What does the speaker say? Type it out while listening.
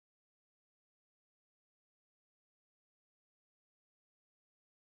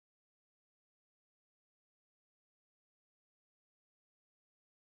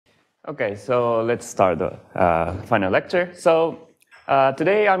Okay, so let's start the final lecture. So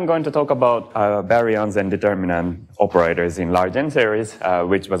today I'm going to talk about baryons and determinant operators in large N series,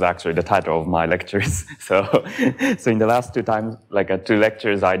 which was actually the title of my lectures. So in the last two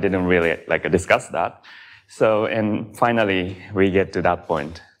lectures, I didn't really discuss that. So, and finally, we get to that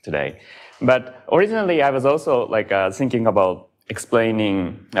point today. But originally, I was also thinking about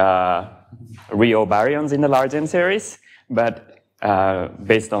explaining real baryons in the large N series, but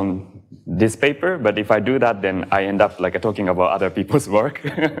based on this paper. But if I do that, then I end up talking about other people's work.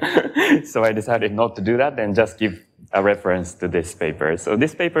 So I decided not to do that and just give a reference to this paper. So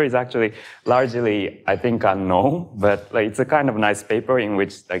this paper is actually largely, I think, unknown, but it's a kind of nice paper in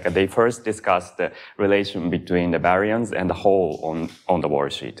which they first discussed the relation between the baryons and the hole on the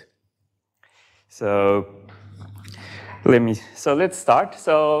worldsheet. So let's start.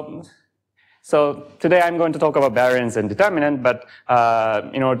 So today I'm going to talk about baryons and determinant, but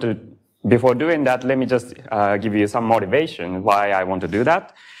before doing that, let me just give you some motivation why I want to do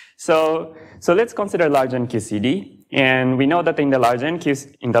that. So let's consider large N QCD. And we know that in the large N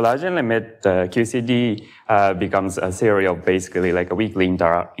limit, QCD becomes a series of basically weakly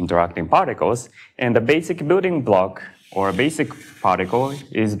interacting particles. And the basic building block or basic particle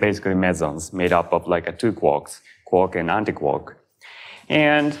is basically mesons made up of two quarks, quark and antiquark.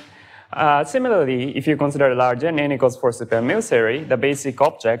 And similarly, if you consider a large N equals 4 super mil series, the basic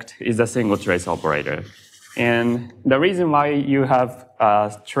object is a single trace operator. And the reason why you have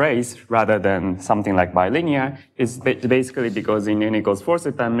a trace rather than something like bilinear is basically because in N equals 4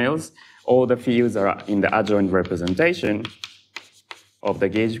 super mils, all the fields are in the adjoint representation of the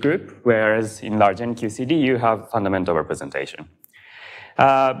gauge group, whereas in large N QCD, you have fundamental representation.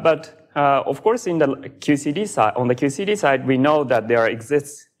 Of course, in the QCD side, on the QCD side, we know that there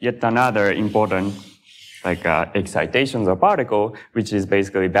exists yet another important excitations of particle, which is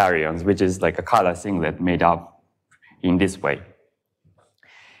basically baryons, which is like a color singlet made up in this way.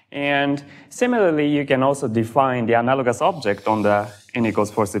 And similarly, you can also define the analogous object on the N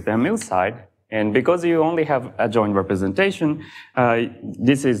equals 4 super mil side. And because you only have adjoint representation,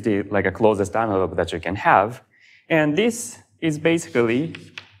 this is the a closest analog that you can have. And this is basically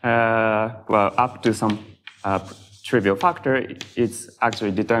up to some trivial factor, it's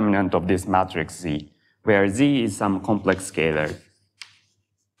actually determinant of this matrix Z, where Z is some complex scalar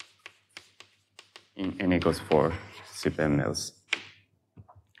in N equals 4 super mils.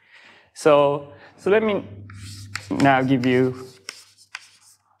 So let me now give you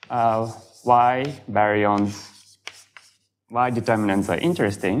why determinants are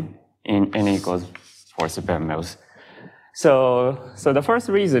interesting in N equals 4 super mils. So the first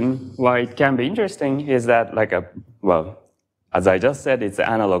reason why it can be interesting is that as I just said, it's an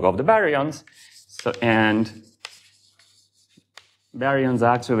analog of the baryons. And baryons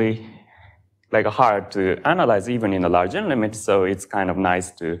are actually hard to analyze even in a large N limit, so it's kind of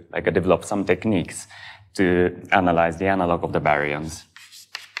nice to develop some techniques to analyze the analog of the baryons.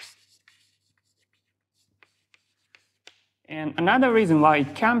 And another reason why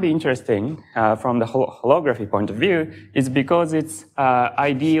it can be interesting from the holography point of view is because it's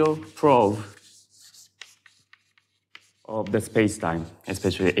ideal probe of the spacetime,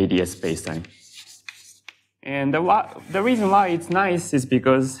 especially ADS spacetime. And the reason why it's nice is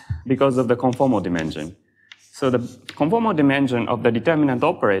because of the conformal dimension. So the conformal dimension of the determinant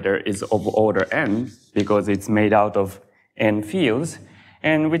operator is of order n because it's made out of n fields,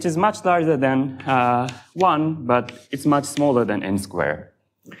 and which is much larger than 1, but it's much smaller than n squared.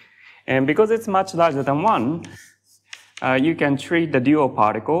 And because it's much larger than 1, you can treat the dual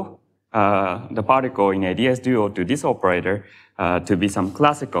particle, the particle in ADS dual to this operator, to be some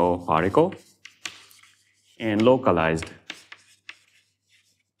classical particle and localized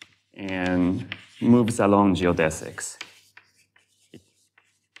and moves along geodesics.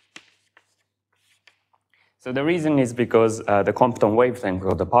 So the reason is because the Compton wavelength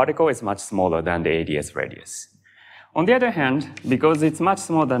of the particle is much smaller than the ADS radius. On the other hand, because it's much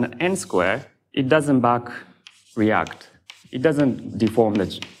smaller than n squared, it doesn't back react. It doesn't deform the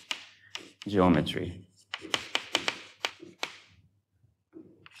geometry.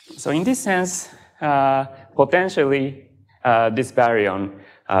 So in this sense, potentially this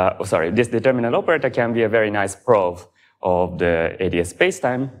determinant operator can be a very nice probe of the ADS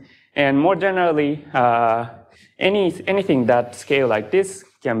spacetime. And more generally, anything that scale like this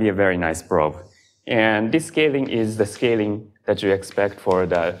can be a very nice probe. And this scaling is the scaling that you expect for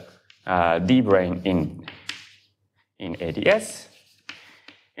the D-brane in ADS.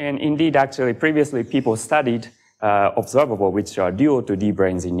 And indeed, actually, previously people studied observable which are dual to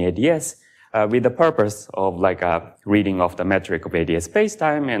D-branes in ADS with the purpose of like a reading of the metric of ADS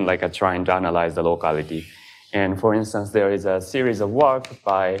spacetime and like a trying to analyze the locality. And for instance, there is a series of work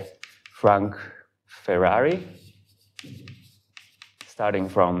by Frank Ferrari, starting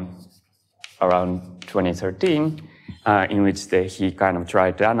from around 2013, in which he kind of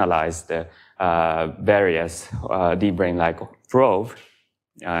tried to analyze the various D-brane-like probe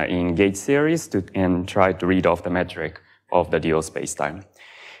in gauge series and try to read off the metric of the DO spacetime.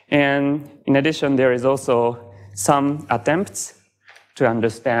 And in addition, there is also some attempts to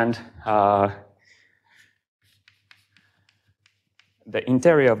understand the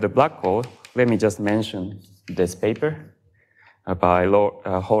interior of the black hole. Let me just mention this paper by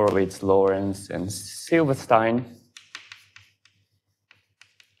Horowitz, Lawrence, and Silverstein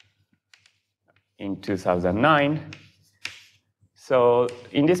in 2009. So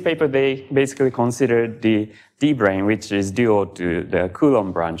in this paper, they basically considered the D-brane, which is due to the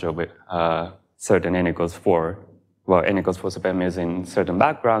Coulomb branch of certain n equals 4, well, n equals 4 supermills in certain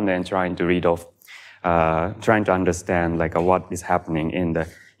background, and trying to read off, trying to understand like what is happening in the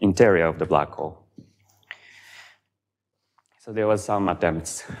interior of the black hole. So there was some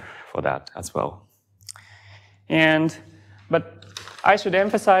attempts for that as well. But I should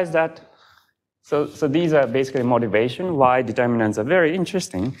emphasize that so these are basically motivation why determinants are very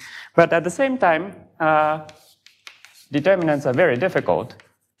interesting, but at the same time, determinants are very difficult.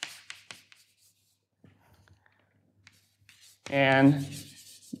 And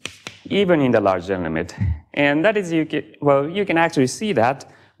even in the large N limit. And that is, you can actually see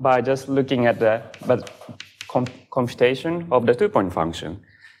that by just looking at the computation of the two-point function.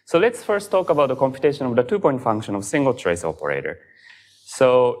 So let's first talk about the computation of the two-point function of single trace operator.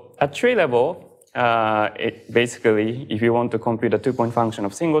 So at tree level, basically, if you want to compute a two-point function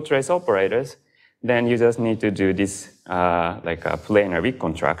of single trace operators, then you just need to do this like a plenary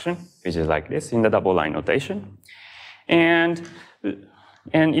contraction, which is like this in the double line notation. And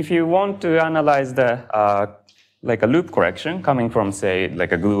if you want to analyze the like a loop correction coming from, say,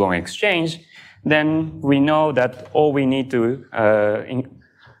 like a gluon exchange, then we know that all we need to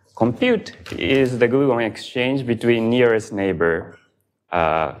compute is the gluon exchange between nearest neighbor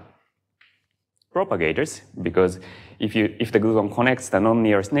propagators, because if the gluon connects the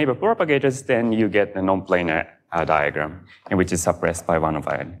non-nearest neighbor propagators, then you get the non-planar diagram, which is suppressed by 1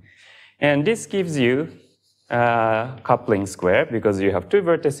 over n. And this gives you coupling square because you have two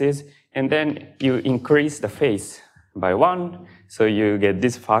vertices, and then you increase the phase by 1, so you get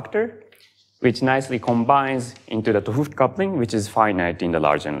this factor, which nicely combines into the 't Hooft coupling, which is finite in the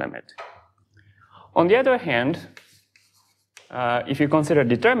large N limit. On the other hand, if you consider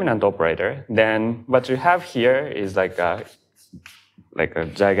determinant operator, then what you have here is like a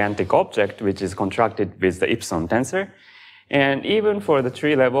gigantic object which is contracted with the Epsilon tensor. And even for the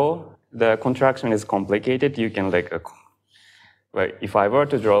tree level, the contraction is complicated. You can well, if I were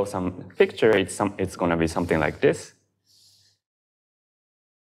to draw some picture, it's going to be something like this.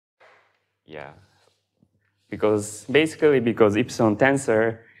 Yeah, because Epsilon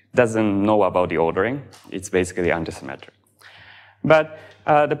tensor doesn't know about the ordering. It's basically antisymmetric. But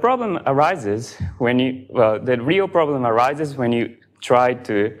the problem arises when the real problem arises when you try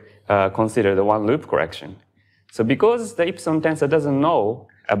to consider the one loop correction. So because the Epsilon tensor doesn't know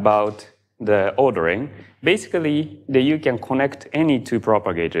about the ordering, basically you can connect any two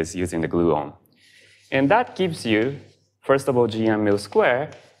propagators using the gluon. And that gives you, first of all, GM mil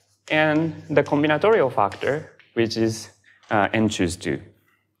square, and the combinatorial factor, which is n choose 2,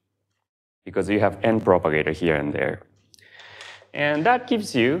 because you have n propagator here and there. And that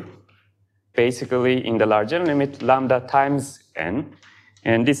gives you, basically, in the large N limit, lambda times n.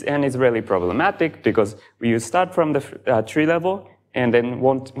 And this n is really problematic because you start from the tree level and then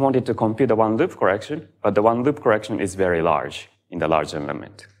wanted to compute the one loop correction, but the one loop correction is very large in the large N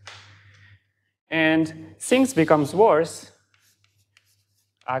limit. And things becomes worse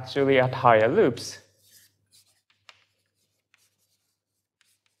actually at higher loops.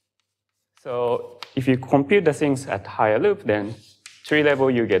 So if you compute the things at higher loop, then tree level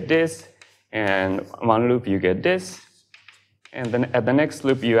you get this, and one loop you get this, and then at the next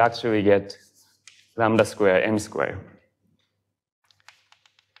loop you actually get lambda square m square.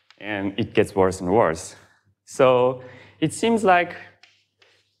 And it gets worse and worse. So it seems like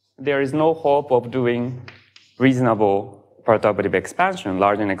there is no hope of doing reasonable perturbative expansion,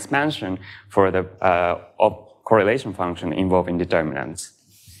 large N expansion for the correlation function involving determinants.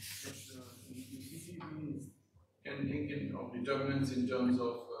 Can think of determinants in terms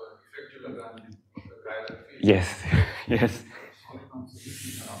of effective Lagrange field? Yes, yes.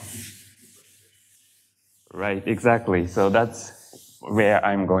 Right, exactly. So that's where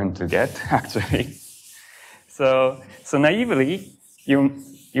I'm going to get, actually. So naively,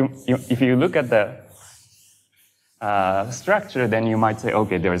 if you look at the structure, then you might say,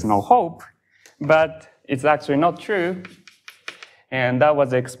 okay, there is no hope, but it's actually not true. And that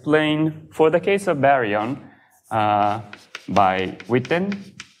was explained for the case of baryon by Witten.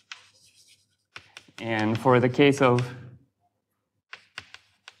 And for the case of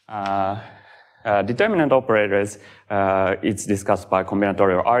determinant operators, it's discussed by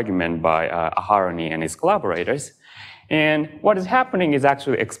combinatorial argument by Aharoni and his collaborators. And what is happening is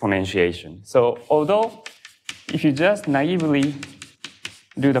actually exponentiation. So although if you just naively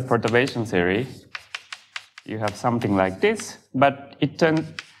do the perturbation theory, you have something like this, but it turns,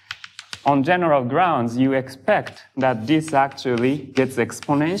 on general grounds, you expect that this actually gets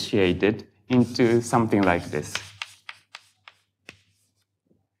exponentiated into something like this.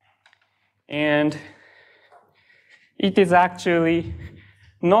 And it is actually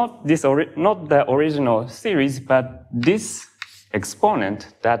not the original series, but this exponent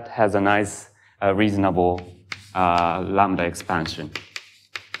that has a nice, reasonable lambda expansion,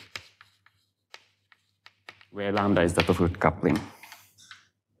 where lambda is the Tofut coupling.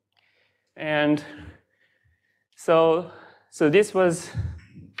 And so this was,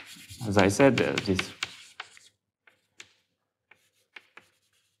 as I said, this.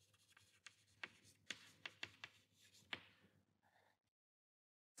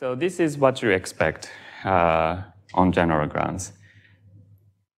 So this is what you expect on general grounds.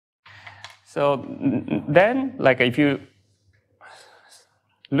 So then, like if you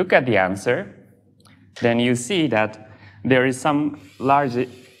look at the answer, then you see that there is some large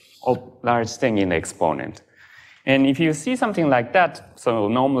thing in the exponent. And if you see something like that, so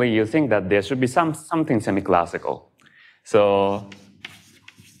normally you think that there should be something semi-classical. So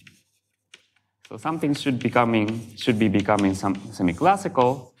something should be becoming some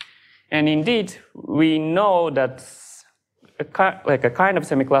semi-classical. And indeed, we know that a kind of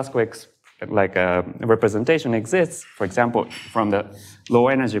semi-classical representation exists, for example, from the low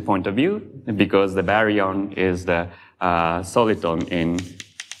energy point of view, because the baryon is the soliton in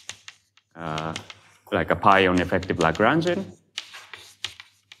like a pion effective Lagrangian.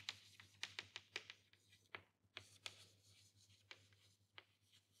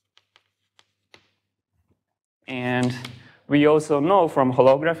 And we also know from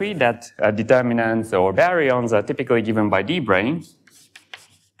holography that determinants or baryons are typically given by D-branes.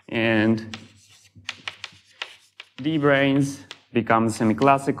 And D-branes become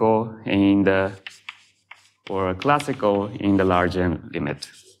semi-classical in the, or classical in the large n limit.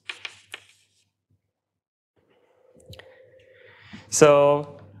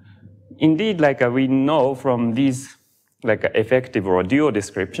 So indeed, we know from these effective or dual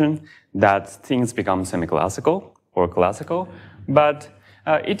description that things become semi-classical or classical, but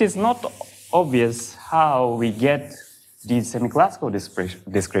it is not obvious how we get these semi-classical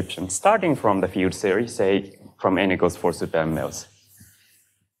descriptions starting from the field theory, say from n equals 4 super m-mils.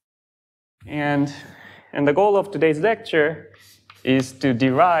 And the goal of today's lecture is to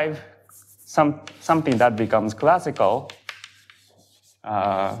derive something that becomes classical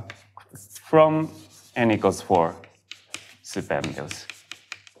from n equals 4 super m-mils.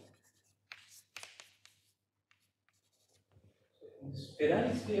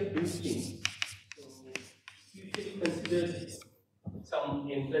 Spirals we have built in. So usually consider some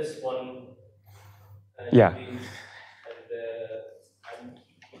n plus 1 yeah. and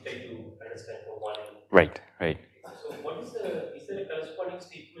try to understand for 1. Right, right. So what is there a corresponding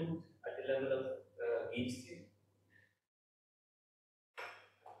statement at the level of gauge theory?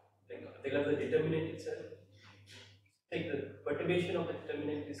 At the level of the determinant itself? Like the perturbation of the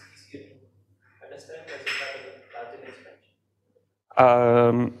determinant is easier to understand as a part of the larger expansion.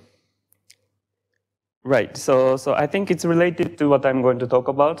 Right. So I think it's related to what I'm going to talk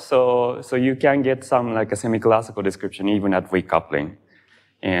about. So you can get some a semi-classical description even at weak coupling,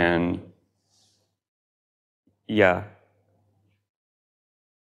 and yeah.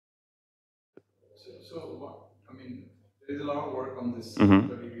 So I mean, there is a lot of work on this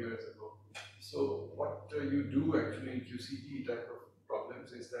 30 years ago. So what you do actually in QCD type of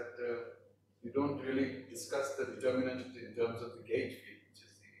problems is that you don't really discuss the determinant in terms of the gauge field, which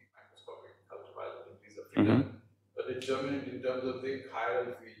is the microscopic ultraviolet increase of freedom, but the determinant in terms of the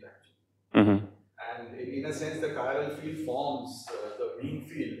chiral field actually. And in a sense, the chiral field forms the mean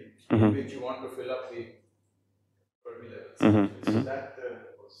field in which you want to fill up the Fermi levels. So that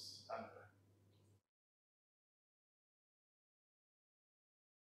was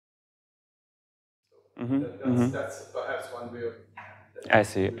done. That's perhaps one way of. I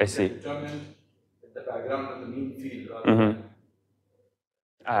see. Determinant in the background of the mean field rather than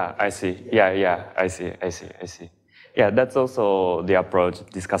I see. Yeah, I see. Yeah, that's also the approach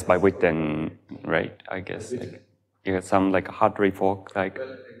discussed by Witten, right? I guess. Like, you have some like hard refork, like.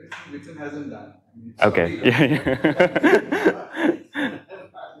 Well, everything Witten hasn't done. I mean, Okay.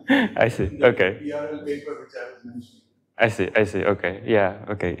 I see. Okay. PRL paper which I was mentioning. I see. Okay. Yeah.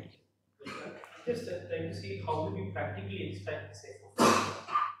 Okay. Just trying to see how would you practically extract the safe of the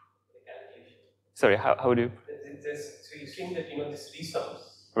calculation. Sorry. How do you? So you're saying that this resums.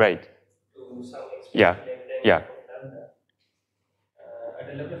 Right. To some extent. Yeah. At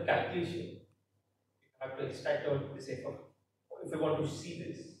a level of calculation, you have to extract out the safe of. If you want to see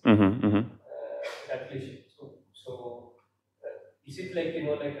this calculation, so is it like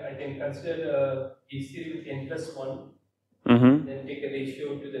like I can consider gauge theory with n+1, then take a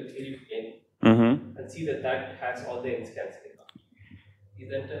ratio to the theory of n, and see that has all the n's cancelled out. Is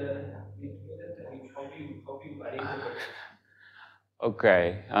that I mean, how do you arrange it?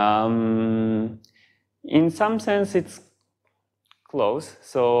 Okay. In some sense, it's close.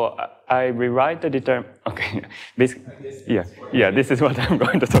 So I rewrite the Okay. Basically, yeah. This is what I'm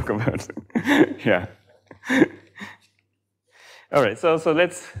going to talk about. Yeah. All right. So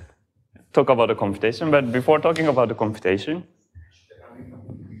let's talk about the computation. But before talking about the computation,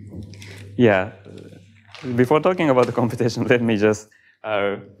 let me just.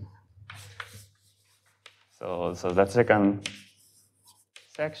 So that second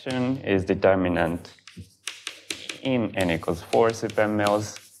section is determinant in n equals 4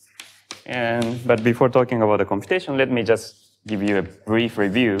 supermils. But before talking about the computation, let me just give you a brief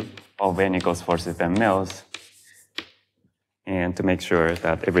review of n equals 4 supermils, and to make sure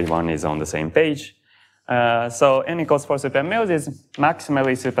that everyone is on the same page. So n equals 4 supermils is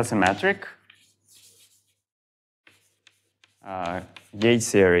maximally supersymmetric gauge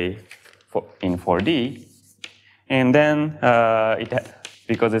theory in 4D. And then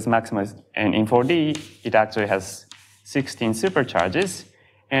because it's maximal, and in 4D, it actually has 16 supercharges.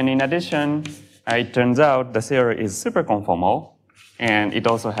 And in addition, it turns out the theory is superconformal, and it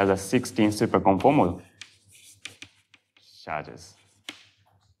also has a 16 superconformal charges.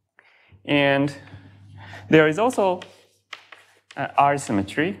 And there is also R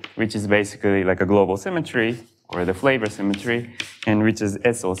symmetry, which is basically like a global symmetry, or the flavor symmetry, and which is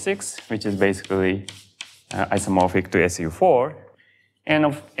SO6, which is basically isomorphic to SU4.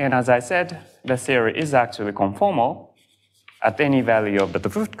 And as I said, the theory is actually conformal at any value of the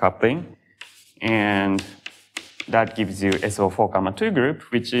 't coupling, and that gives you SO4, 2 group,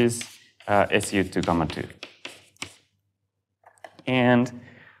 which is SU2, 2. And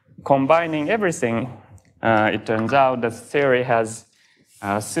combining everything, it turns out the theory has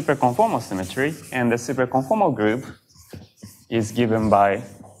superconformal symmetry, and the superconformal group is given by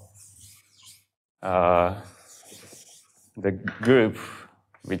the group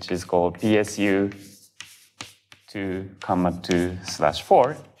which is called PSU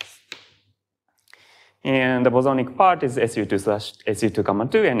 2,2/4. And the bosonic part is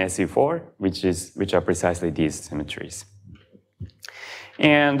SU2/SU2, and SU4, which are precisely these symmetries.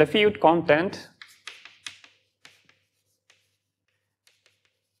 And the field content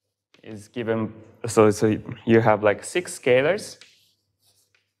is given, so you have like 6 scalars,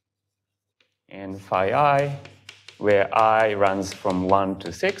 and phi I, where I runs from 1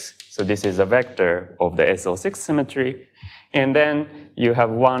 to 6. So this is a vector of the SO6 symmetry. And then you have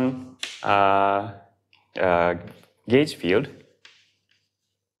one gauge field,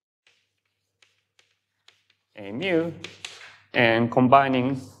 A mu, and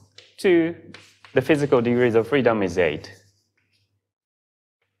combining 2, the physical degrees of freedom is 8.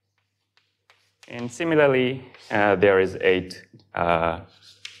 And similarly, there is 8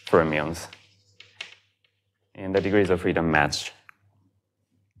 fermions. And the degrees of freedom match.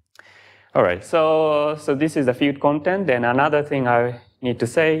 All right, so this is the field content. And another thing I need to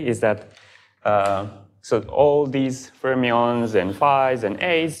say is that so all these fermions and phis and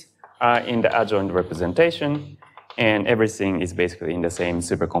a's are in the adjoint representation, and everything is basically in the same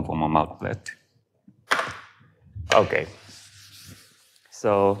superconformal outlet. Okay,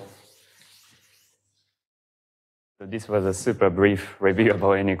 so this was a super brief review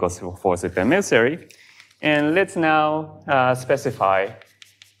about n equals 4 supermil theory. And let's now specify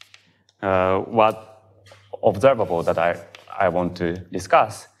what observable that I want to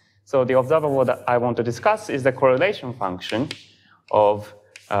discuss. So the observable that I want to discuss is the correlation function of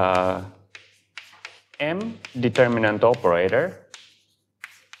M determinant operator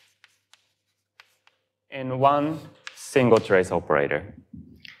and one single trace operator.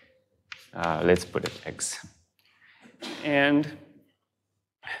 Let's put it X. And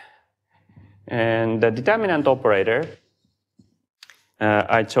the determinant operator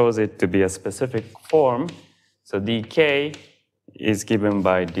I chose it to be a specific form. So dk is given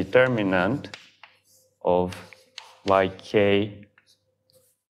by determinant of yk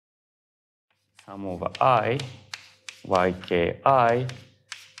sum over I, yki,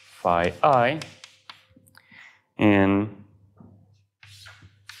 phi I, and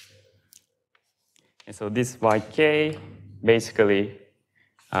so this yk basically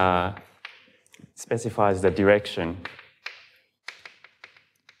specifies the direction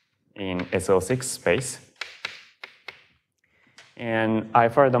in SO6 space. And I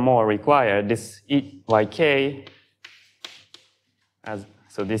furthermore require this yk as,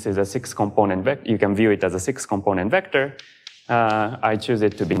 so this is a 6-component vector. You can view it as a 6-component vector. I choose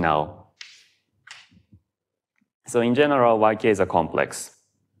it to be null. So in general, yk is a complex.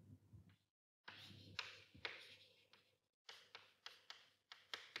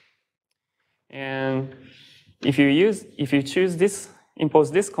 And if you choose this,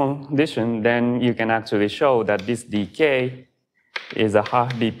 impose this condition, then you can actually show that this dk is a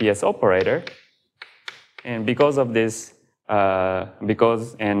half BPS operator. And because of this, it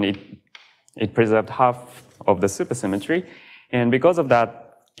preserved half of the supersymmetry, and because of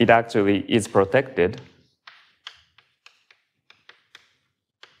that, it actually is protected,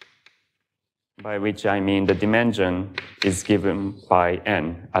 by which I mean the dimension is given by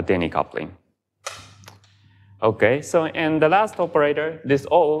n at any coupling. Okay, so and the last operator, this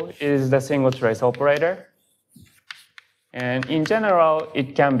O, is the single trace operator. And in general,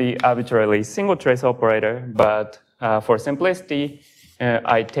 it can be arbitrarily single trace operator, but for simplicity,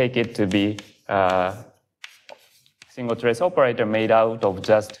 I take it to be a single trace operator made out of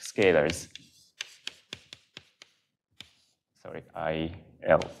just scalars. Sorry,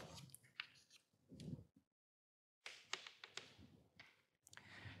 IL.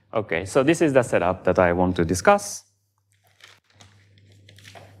 Okay, so this is the setup that I want to discuss.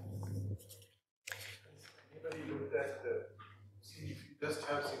 Anybody looked at see, if you just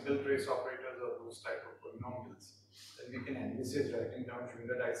have single trace operators or those type of polynomials, then we can envisage writing down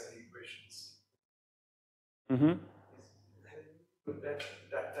Schwinger-Dyson equations. Mm-hmm. Have you looked at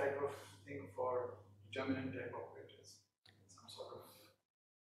that type of thing for determinant type operators? Some sort of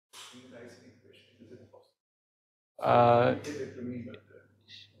Schwinger-Dyson equation, is it possible? Give it to me, but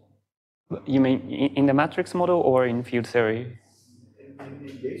you mean in the matrix model or in field theory?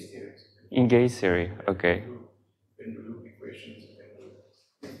 in gauge theory. In gauge theory, okay. In loop equations.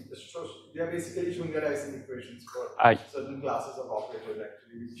 So they are basically Schwinger-Dyson equations for certain classes of operators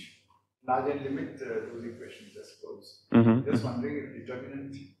actually, which large and limit those equations, I suppose. Just wondering if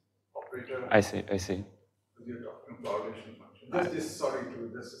determinant operator. I see. Because you're talking about correlation function. Just sorry to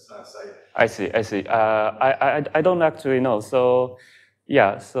just aside. I see. I don't actually know. So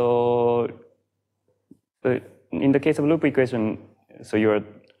yeah, so in the case of loop equation, so you're,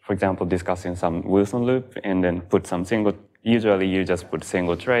 for example, discussing some Wilson loop and then put some single, usually you just put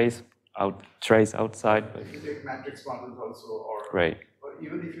single trace outside. If you take matrix models also, or, right. or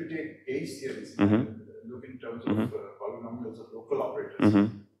even if you take gauge theories, look in terms of polynomials of local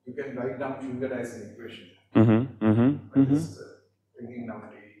operators, you can write down Schwinger-Dyson equation. Just bringing down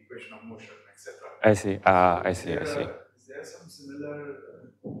the equation of motion, etc. I see. I see. Is there some similar?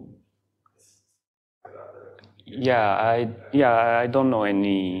 I don't know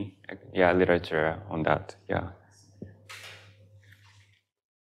any literature on that. Yeah.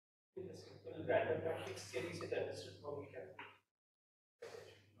 Random matrix theory is understood how we can.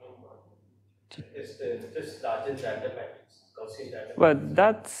 Just larger random matrix, Gaussian random. But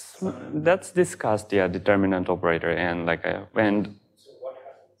that's discussed, determinant operator and like when. So what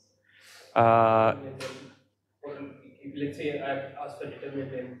happens? Let's say I ask for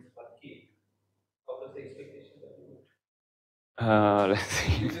determinant n for k. What was the expectation that you would? Let's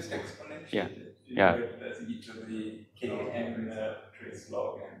see. You just exponentiate it. Yeah. As e to the k and trace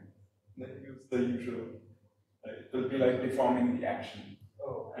log n. Then use the usual. It will be like deforming the action.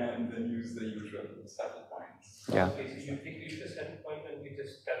 And then use the usual saddle points. Yeah. Okay, so you use the saddle point and we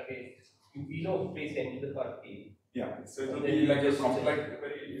just calculate. We know place n to the power k. Yeah. So it will be like a complex,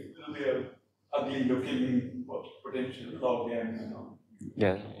 it will be a ugly looking potential log n,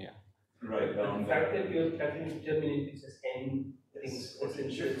 Yeah. Right down. The fact that you are calculating determinant is just n things.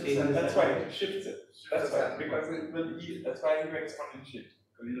 That's why it shifts it. That's why, because it will that's why you exponentiate.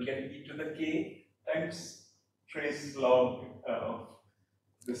 Because you'll get e to the k times trace log of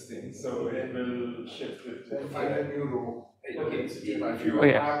this thing. So it will shift it. Then find a new row. Okay. If you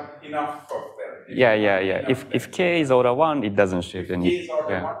have enough of them. Yeah. If k is order 1, it doesn't shift. If k is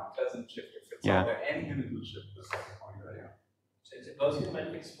order 1, it doesn't shift. If it's order n, then it will shift to some point. So it's a Gaussian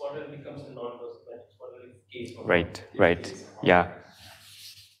matrix model becomes a non-Gaussian matrix model if k is order 1. Right. Yeah.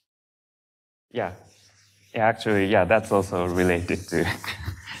 Yeah. Yeah, actually, yeah, that's also related to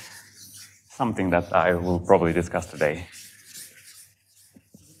something that I will probably discuss today.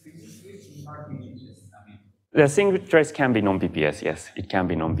 The single trace can be non-PPS, yes, it can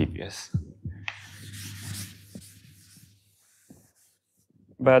be non-PPS.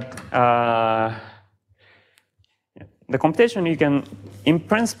 But the computation you can, in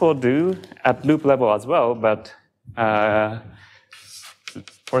principle, do at loop level as well, but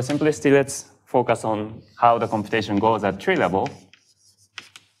for simplicity, let's focus on how the computation goes at tree level.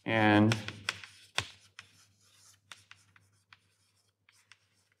 And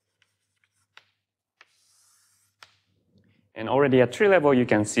already at tree level, you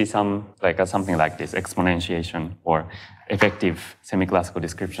can see some something like this, exponentiation or effective semi-classical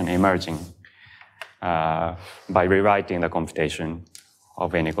description emerging by rewriting the computation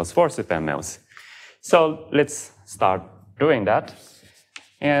of n equals 4 super-MLs. So let's start doing that.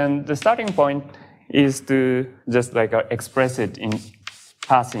 And the starting point is to just express it in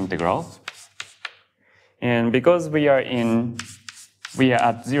path integral. And because we are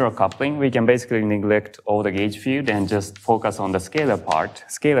at zero coupling, we can basically neglect all the gauge field and just focus on the scalar part,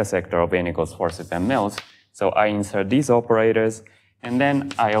 scalar sector of n equals 4 super-MLs. So I insert these operators, and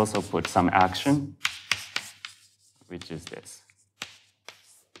then I also put some action, which is this.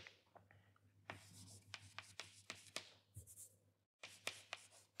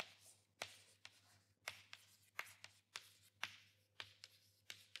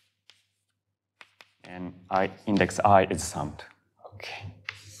 And index I is summed. Okay.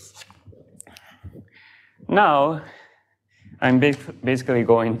 Now, I'm basically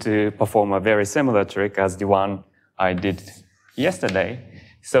going to perform a very similar trick as the one I did yesterday.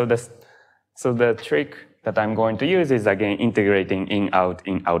 So the trick that I'm going to use is, again, integrating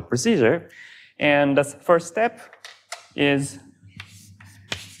in-out procedure. And the first step is,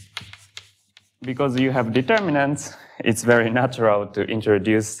 because you have determinants, it's very natural to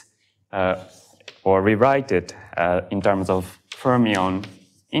introduce or rewrite it in terms of fermion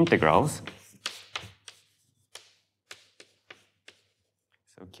integrals.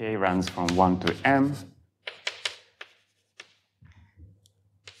 So K runs from 1 to M.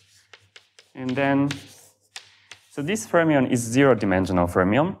 And then, so this fermion is zero-dimensional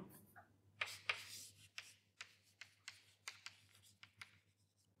fermion.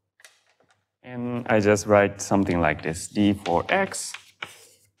 And I just write something like this, D for X,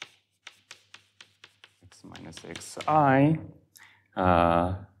 X minus Xi.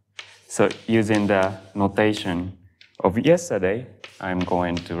 So using the notation of yesterday, I'm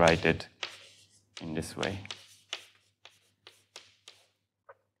going to write it in this way.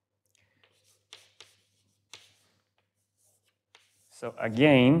 So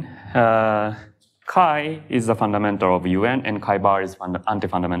again, chi is the fundamental of UN, and chi bar is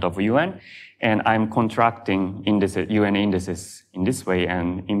anti-fundamental of UN. And I'm contracting indices, UN indices in this way,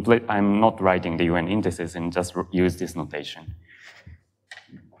 and I'm not writing the UN indices and just use this notation.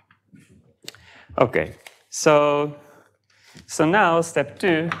 Okay, so now step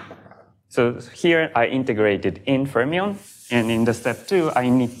 2. So here I integrated in fermion, and in the step 2, I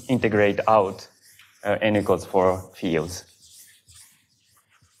integrate out n equals 4 fields.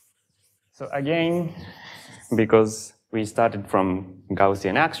 So again, because we started from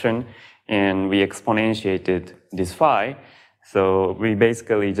Gaussian action and we exponentiated this phi, so we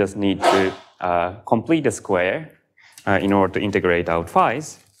basically just need to complete the square in order to integrate out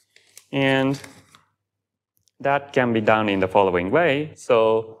phi's. And that can be done in the following way.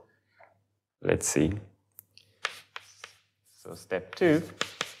 So let's see. So step 2.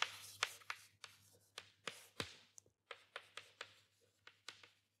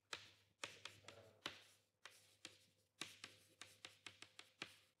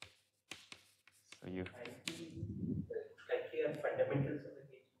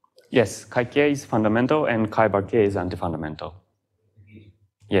 Yes, chi k is fundamental and chi bar k is anti-fundamental.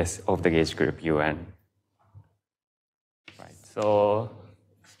 Yes, of the gauge group UN. Right. So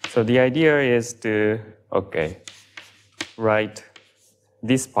the idea is to write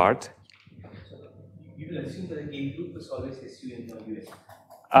this part. You will assume that the gauge group is always SUN or US.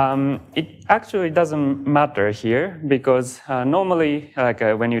 It actually doesn't matter here because normally,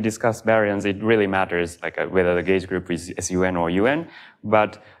 when you discuss baryons, it really matters whether the gauge group is SUN or UN.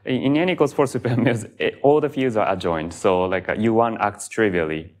 But in n equals 4 super-MLs, all the fields are adjoined. So U1 acts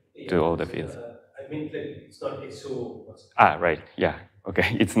trivially to all the fields. I mean, it's not SO. Right. Yeah.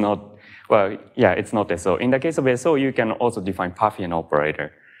 Okay. It's not. Well, yeah. It's not SO. In the case of SO, you can also define Pfaffian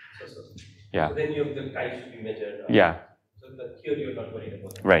operator. Yeah. So then the chi should be measured. Yeah. So here you're not worried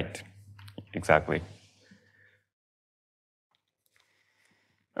about that. Right. Exactly.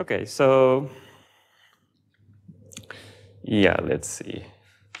 Okay, so yeah, let's see.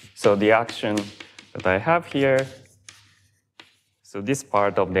 So the action that I have here, so this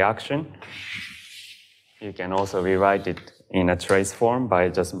part of the action, you can also rewrite it in a trace form by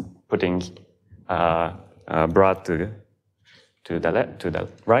just putting brought to the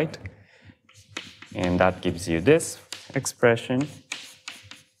right, and that gives you this expression.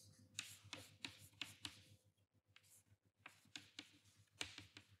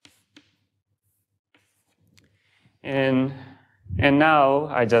 And now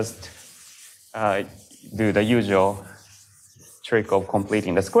I just do the usual trick of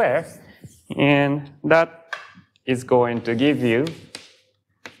completing the square, and that is going to give you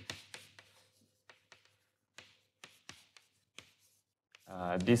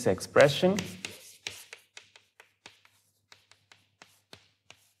this expression.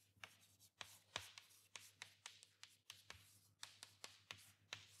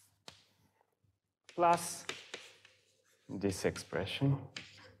 Plus this expression.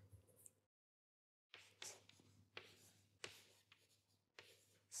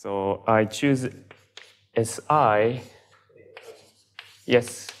 So I choose SI.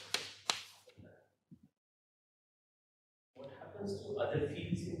 Yes. What happens to other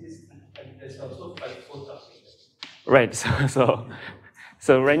fields in this? And there's also 5/4 coupling. Right.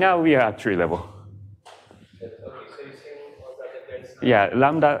 So right now we are at tree level. Okay, so you're saying all the other guys. Yeah,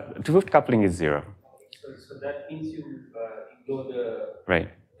 lambda to-fifth coupling is 0. So that means you ignore the Right.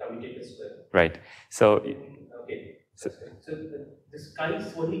 commutator square. Right. So okay. So this chi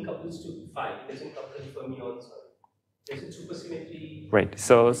only couples to phi. It doesn't couple to fermions. Is it supersymmetry? right.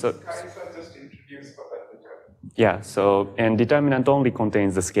 So Chi's are just introduced for that determinant. yeah. So and determinant only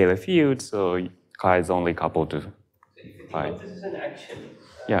contains the scalar field. So chi is only coupled to So if you think phi. of this as an action,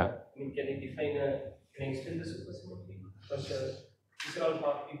 Yeah. I mean, can I extend the supersymmetry? Because these are all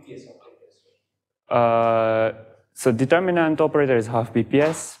half BPS operators. So determinant operator is half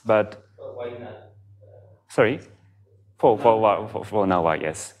BPS, but Why not? sorry, for now, why?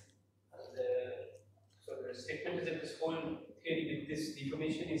 Yes. So the statement is that this whole theory with this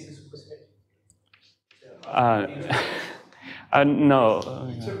deformation is a supersymmetry. No.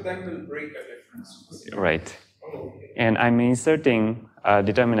 Each of them will break a different supersymmetry. Right. Oh, okay. And I'm inserting a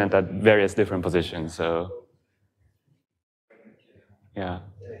determinant at various different positions. So yeah.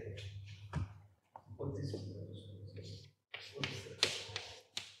 What is this?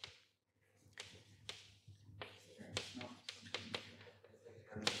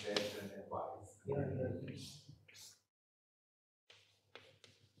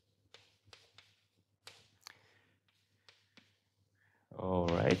 All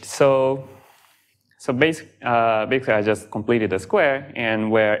right. So basically, I just completed the square,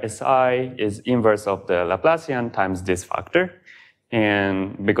 and where SI is inverse of the Laplacian times this factor,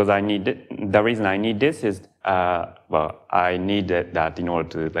 and because I need it, the reason I need this is well, I need that in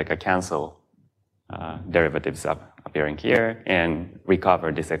order to cancel derivatives appearing here and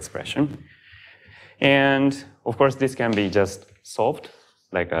recover this expression. And of course, this can be just solved,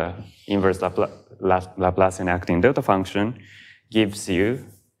 like a inverse Laplacian acting delta function gives you,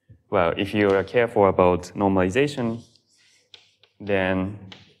 well, if you are careful about normalization, then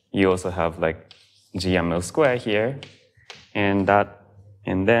you also have like GML square here, and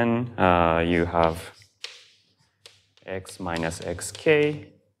then you have x minus xk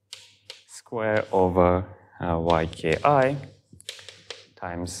square over yki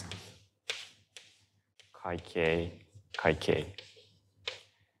times chi k.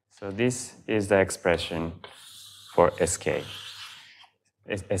 So this is the expression for SI.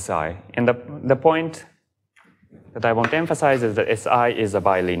 And the point that I want to emphasize is that SI is a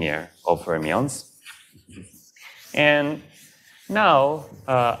bilinear of fermions. And now,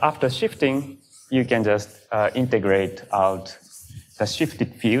 after shifting, you can just integrate out the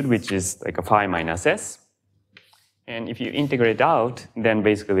shifted field, which is like a phi minus s. And if you integrate out, then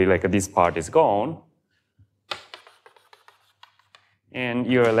basically like this part is gone. And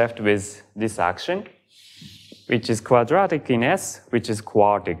you're left with this action, which is quadratic in S, which is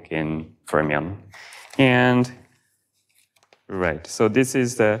quartic in fermion. And right, so this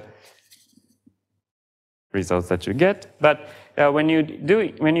is the results that you get. But when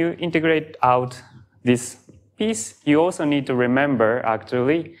you integrate out this piece, you also need to remember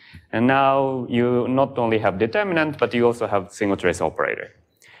actually, and now you not only have determinant, but you also have single trace operator.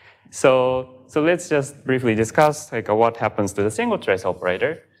 So let's just briefly discuss what happens to the single trace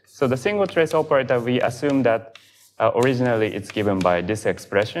operator. So the single trace operator, we assume that originally it's given by this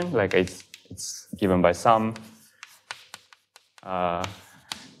expression, like it's given by some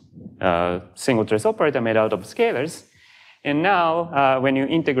single trace operator made out of scalars. And now, when you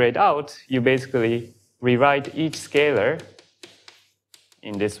integrate out, you basically rewrite each scalar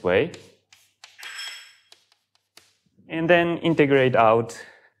in this way, and then integrate out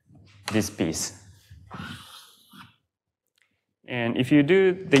this piece. And if you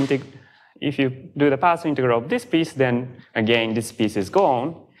do the partial integral of this piece, then again this piece is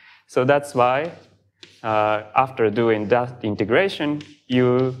gone. So that's why after doing that integration,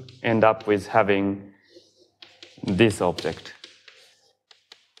 you end up with having this object.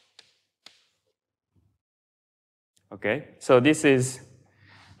 Okay, so this is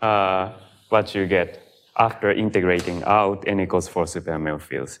what you get after integrating out n equals 4 supermale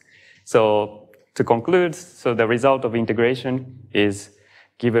fields. So to conclude, so the result of integration is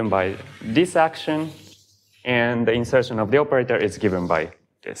given by this action, and the insertion of the operator is given by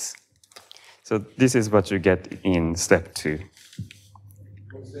this. So this is what you get in step 2.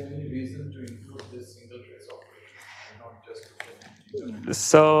 Was there any reason to include this single trace operator and not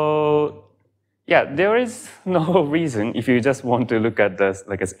just So yeah, there is no reason if you just want to look at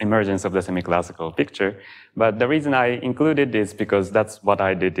the emergence of the semi-classical picture. But the reason I included is because that's what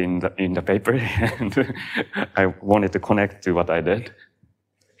I did in the paper, and I wanted to connect to what I did.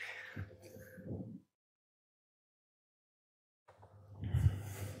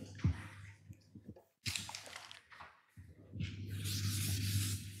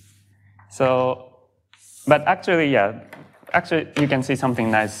 So, but actually, yeah, you can see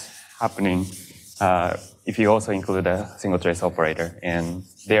something nice happening if you also include a single trace operator. And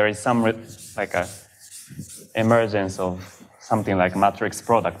there is some emergence of something like matrix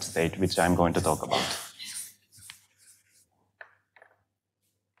product state, which I'm going to talk about.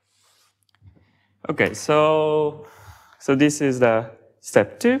 Okay, so this is the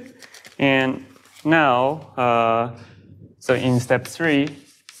step 2. And now, so in step 3,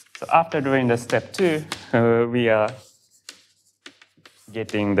 so after doing the step 2, we are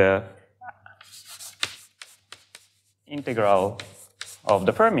getting the integral of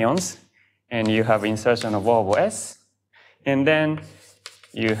the fermions, and you have insertion of over S, and then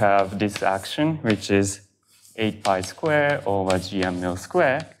you have this action, which is 8 pi square over gm mil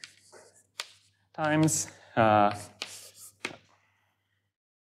square times I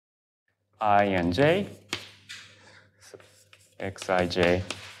and j, so xij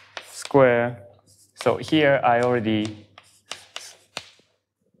square. So here I already,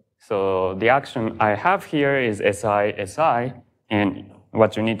 so the action I have here is si, and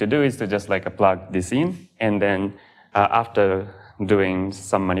what you need to do is to just plug this in, and then after doing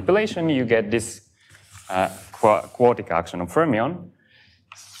some manipulation, you get this quartic action of fermion.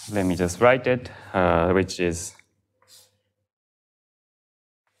 Let me just write it, which is,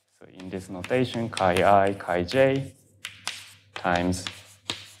 so in this notation, chi I, chi j times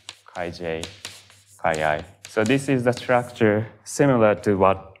chi j, chi I. So this is the structure similar to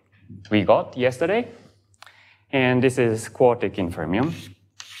what we got yesterday, and this is quartic in fermion.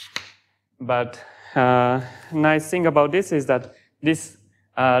 But nice thing about this is that this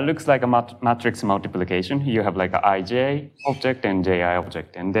looks like a matrix multiplication. You have like an ij object and ji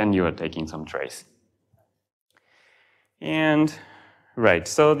object, and then you are taking some trace. And right,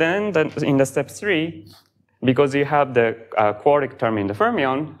 so then in the step 3, because you have the quartic term in the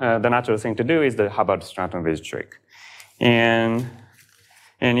fermion, the natural thing to do is the Hubbard-Stratonovich trick.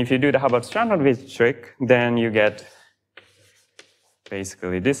 And if you do the Hubbard-Stratonovich trick, then you get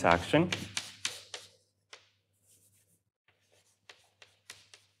basically this action.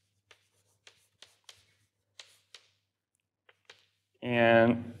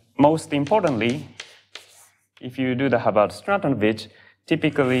 And most importantly, if you do the Hubbard-Stratonovich,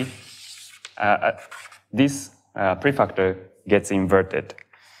 typically this prefactor gets inverted.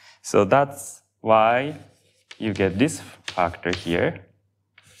 So that's why you get this factor here.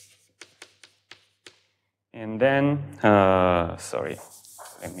 And then, sorry,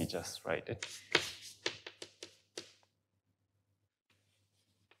 let me just write it.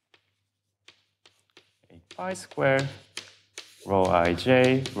 Pi square rho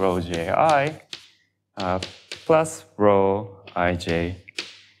ij rho ji plus rho ij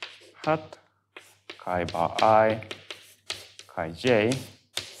hat chi bar I chi j,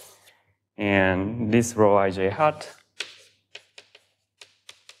 and this rho ij hat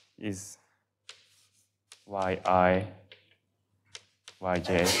is yi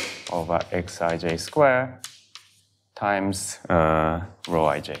yj over xij square times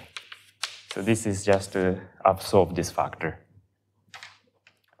rho ij. So this is just to absorb this factor.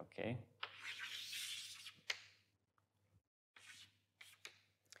 Okay.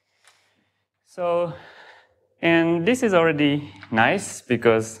 So, and this is already nice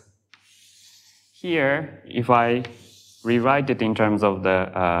because here, if I rewrite it in terms of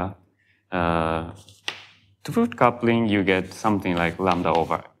the two-foot coupling, you get something like lambda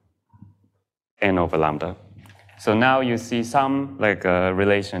over n over lambda. So now you see some like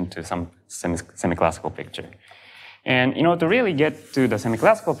relation to some semi-classical picture. And in order to really get to the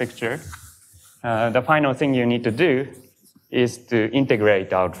semi-classical picture, the final thing you need to do is to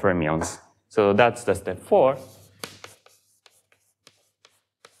integrate out fermions. So that's the step 4.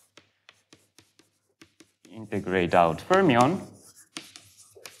 Integrate out fermion.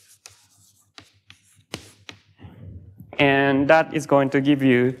 And that is going to give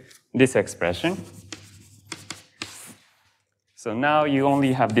you this expression. So now you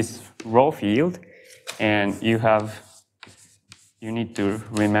only have this rho field, and you need to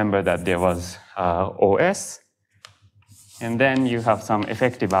remember that there was OS, and then you have some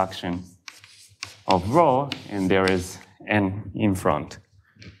effective action of rho, and there is n in front.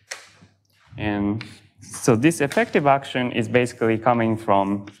 And so this effective action is basically coming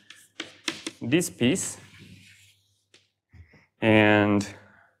from this piece, and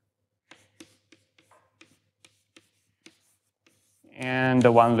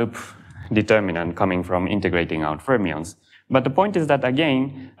the one loop determinant coming from integrating out fermions. But the point is that,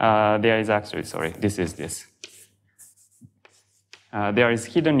 again, there is actually, sorry, this is this. There is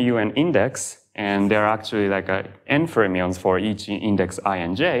hidden UN index, and there are actually like n fermions for each index I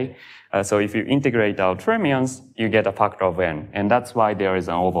and j. So if you integrate out fermions, you get a factor of n. And that's why there is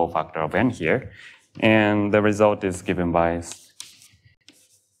an overall factor of n here. And the result is given by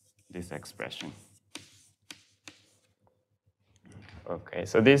this expression. Okay,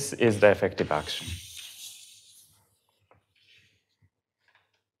 so this is the effective action.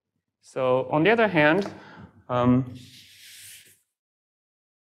 So on the other hand,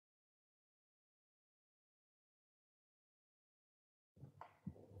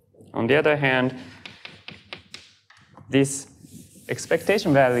 this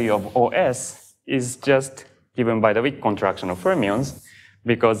expectation value of OS is just given by the weak contraction of fermions,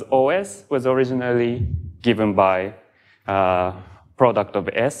 because OS was originally given by product of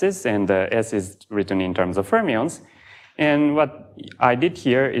S's, and the S is written in terms of fermions. And what I did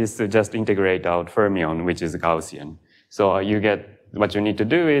here is to just integrate out fermion, which is Gaussian. So you get, what you need to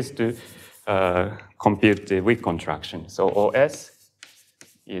do is to compute the weak contraction. So OS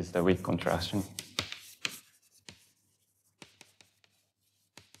is the weak contraction.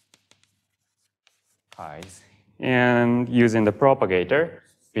 Pi's. And using the propagator,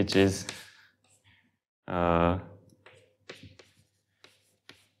 which is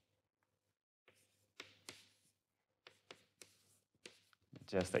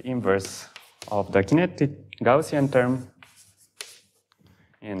just the inverse of the kinetic Gaussian term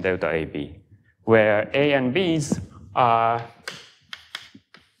in delta AB, where A and B's are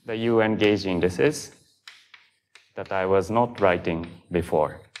the UN gauge indices that I was not writing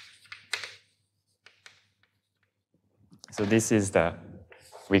before. So this is the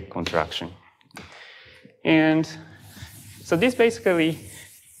weak contraction. And so this basically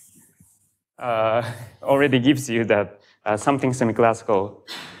already gives you that something semi-classical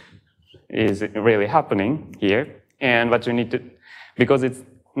is really happening here. And what you need to, because it's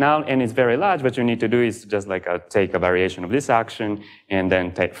now n is very large, what you need to do is just like take a variation of this action and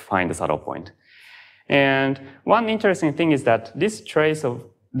then find the saddle point. And one interesting thing is that this trace of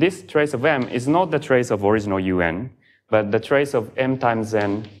m is not the trace of original UN, but the trace of m times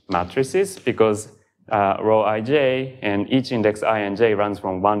n matrices, because rho ij and each index I and j runs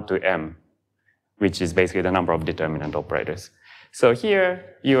from 1 to m, which is basically the number of determinant operators. So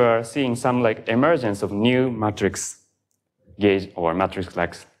here you are seeing some like emergence of new matrix gauge or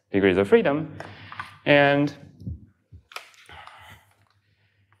matrix-like degrees of freedom. And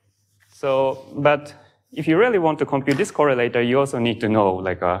so, but if you really want to compute this correlator, you also need to know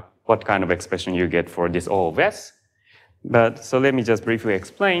like what kind of expression you get for this O of S. But so let me just briefly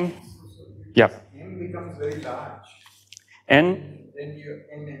explain. Yeah. M becomes very large. N? Then you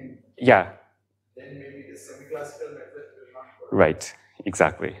N. Yeah. Then maybe the semi-classical method will not work. Right,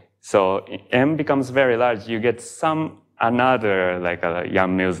 exactly. So M becomes very large, you get another like a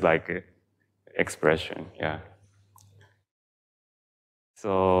Yang-Mills like expression, yeah.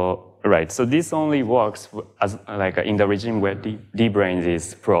 So, right, so this only works as like in the regime where D-branes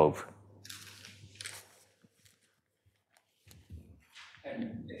is probe.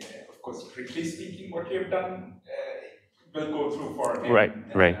 And of course, strictly speaking, what you've done will go through for right.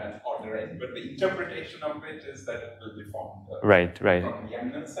 ordering, but the interpretation of it is that it will be formed. Right. From the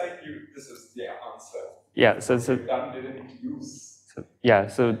Yang-Mills side, this is the answer. Yeah, so didn't use.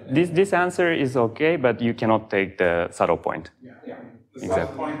 So this answer is okay, but you cannot take the saddle point. Yeah. The exactly.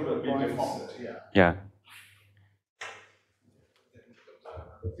 saddle point will be deformed. Yeah.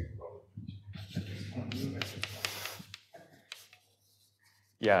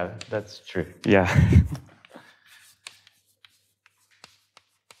 Yeah, that's true. Yeah.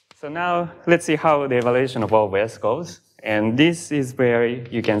 So now let's see how the evaluation of OVS goes. And this is where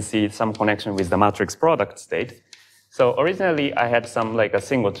you can see some connection with the matrix product state. So originally I had some like a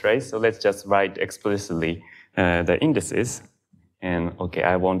single trace. So let's just write explicitly the indices. And okay,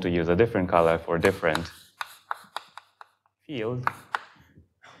 I want to use a different color for different field,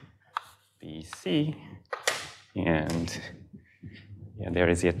 BC. And yeah, there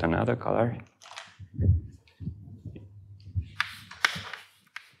is yet another color.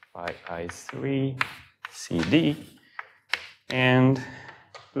 I3, CD. And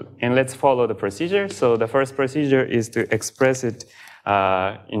let's follow the procedure. So the first procedure is to express it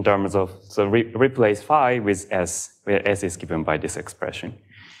in terms of, so replace phi with S, where S is given by this expression.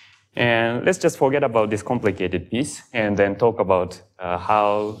 And let's just forget about this complicated piece and then talk about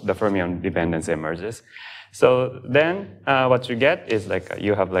how the fermion dependence emerges. So then what you get is like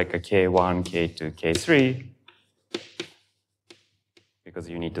you have like a K1, K2, K3, because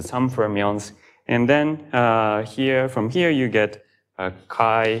you need to sum fermions. And then from here you get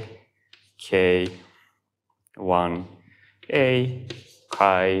chi K1A,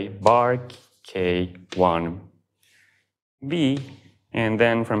 chi bar K1B, and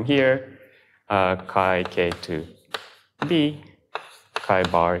then from here chi K2B, chi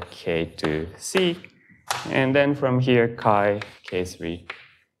bar K2C, and then from here chi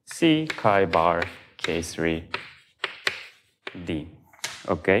K3C, chi bar K3D.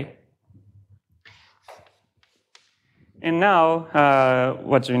 Okay. And now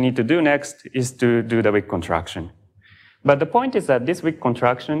what you need to do next is to do the wick contraction. But the point is that this wick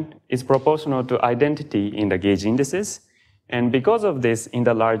contraction is proportional to identity in the gauge indices. And because of this, in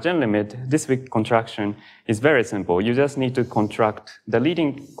the large N limit, this wick contraction is very simple. You just need to contract. The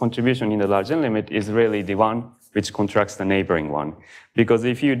leading contribution in the large N limit is really the one which contracts the neighboring one. Because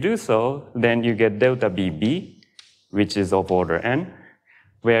if you do so, then you get delta BB, which is of order N.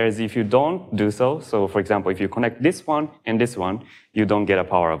 Whereas if you don't do so, so for example, if you connect this one and this one, you don't get a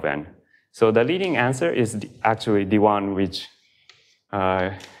power of N. So the leading answer is actually the one which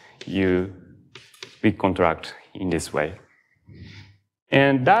we contract in this way.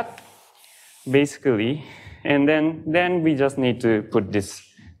 And that basically, and then we just need to put this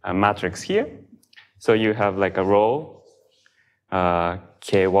matrix here. So you have like a row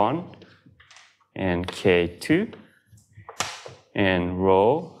K1 and K2. And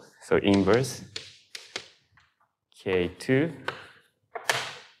row, so inverse, K2,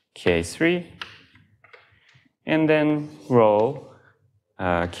 K3, and then row,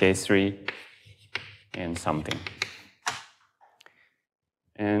 K3, and something.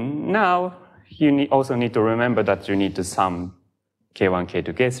 And now you also need to remember that you need to sum K1,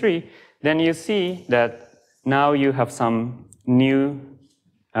 K2, K3. Then you see that now you have some new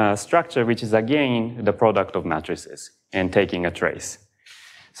structure, which is again the product of matrices and taking a trace.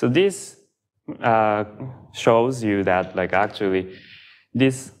 So this shows you that like actually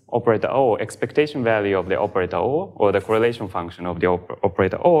this operator O, expectation value of the operator O, or the correlation function of the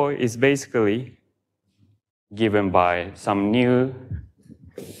operator O, is basically given by some new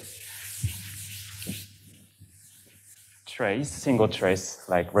trace, single trace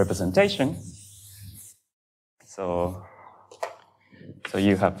like representation. So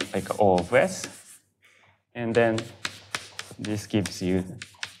you have like O of S, and then this gives you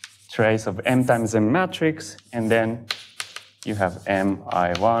trace of M times M matrix, and then you have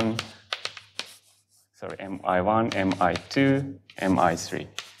MI1, MI2, MI3.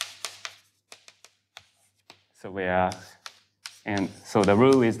 So the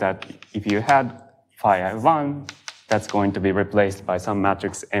rule is that if you had phi I1, that's going to be replaced by some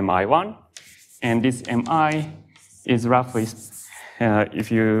matrix MI1, and this MI is roughly,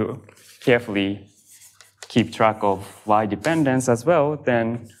 if you carefully keep track of Y dependence as well,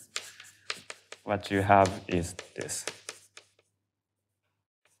 then what you have is this.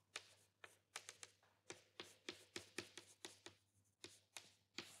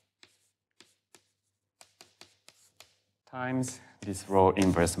 Times this row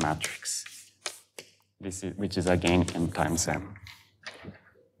inverse matrix, which is again M times M.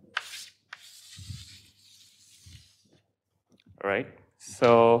 All right,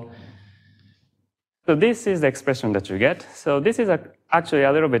 so this is the expression that you get. So this is actually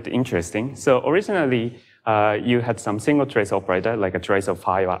a little bit interesting. So originally, you had some single trace operator, like a trace of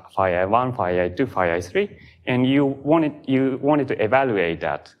phi I1, phi I2, phi I3, and you wanted to evaluate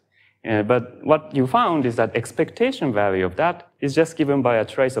that. But what you found is that expectation value of that is just given by a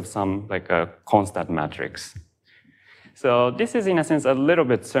trace of some like a constant matrix. So this is in a sense a little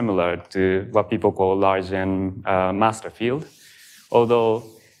bit similar to what people call large N master field, although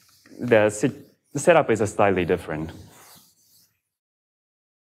the setup is slightly different.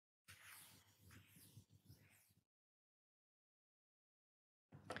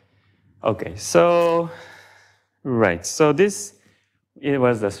 Okay, so, right, so it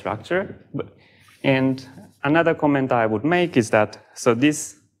was the structure. And another comment I would make is that, so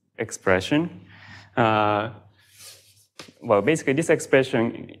this expression, well, basically this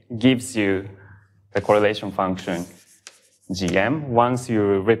expression gives you the correlation function GM once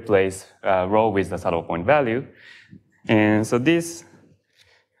you replace rho with the saddle point value. And so this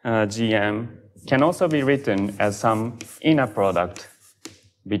GM can also be written as some inner product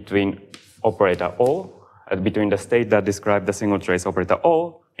between operator O, between the state that describes the single trace operator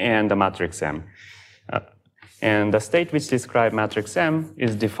O and the matrix M. And the state which describes matrix M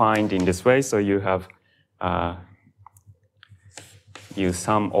is defined in this way. So you have you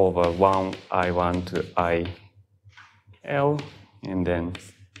sum over 1 I1 to IL, and then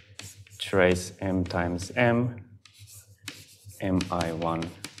trace M times M, MI1,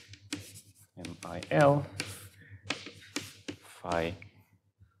 MIL, phi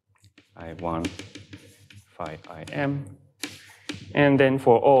I1, phi IM. And then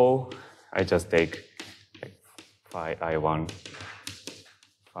for O, I just take phi I1,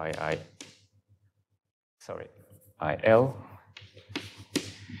 phi IL.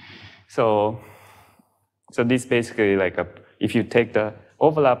 So this basically like if you take the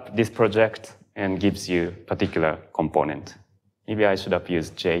overlap, this project and gives you particular component. Maybe I should have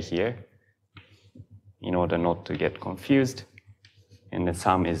used J here in order not to get confused. And the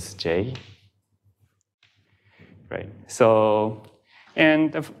sum is J. Right. So,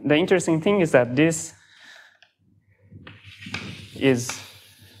 and the interesting thing is that this is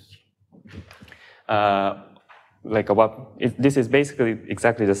this is basically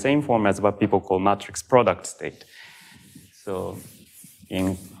exactly the same form as what people call matrix product state. So,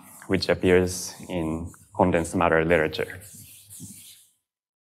 which appears in condensed matter literature.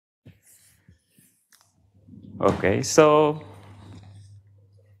 Okay, so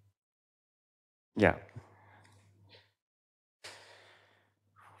yeah.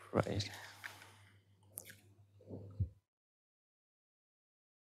 Right.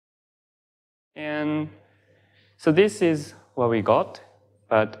 And so this is what we got,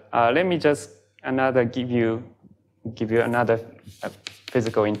 but let me just give you another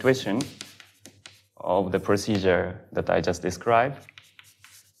physical intuition of the procedure that I just described.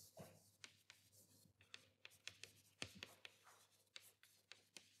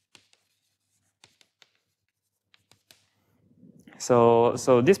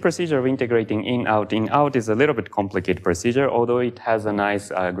 So this procedure of integrating in, out is a little bit complicated procedure, although it has a nice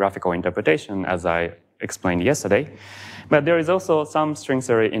graphical interpretation, as I explained yesterday. But there is also some string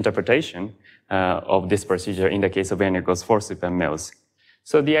theory interpretation of this procedure in the case of n equals 4 super-mills.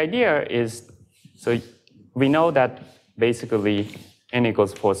 So the idea is, so we know that basically n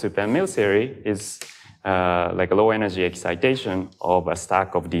equals 4 super-mill theory is like a low energy excitation of a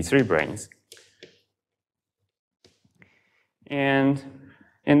stack of D3 branes. And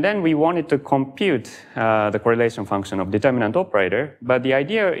then we wanted to compute the correlation function of determinant operator, but the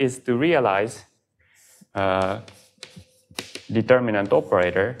idea is to realize determinant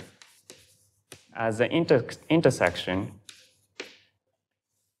operator as an intersection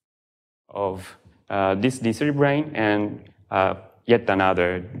of this D3 brane and yet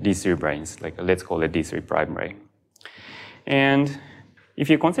another D3 branes, like let's call it D3 prime brane. And if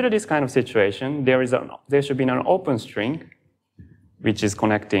you consider this kind of situation, there should be an open string which is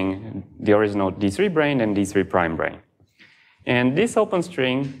connecting the original D3 brane and D3 prime brane. And this open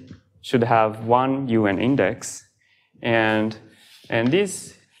string should have one UN index, and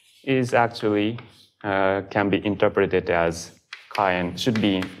this is actually can be interpreted as chi and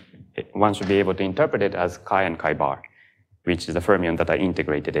one should be able to interpret it as chi and chi bar, which is the fermion that I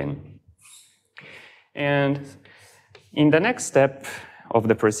integrated in. And in the next step of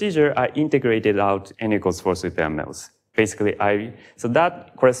the procedure, I integrated out n equals 4 super-mills. Basically, so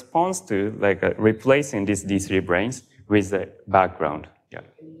that corresponds to like replacing these D3 branes with the background. Yeah.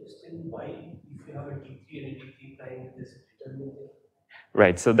 Can you just tell me why, if you have a D3 and a D3 prime, this determinant?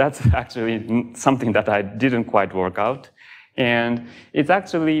 Right. So that's actually something that I didn't quite work out, and it's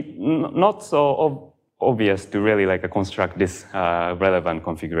actually not so obvious to really like construct this relevant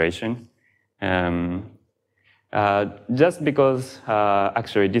configuration. Just because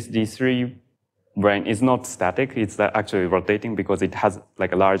actually this D3 brane is not static, it's actually rotating because it has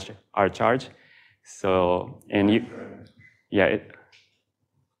like a large R charge. So,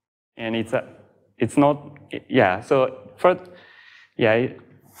 it's not, so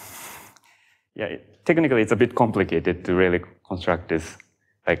technically it's a bit complicated to really construct this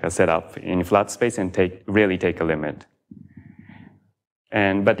like a setup in flat space and really take a limit.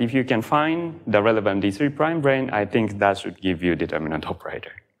 But if you can find the relevant D3 prime brane, I think that should give you determinant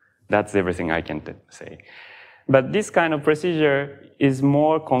operator. That's everything I can say. But this kind of procedure is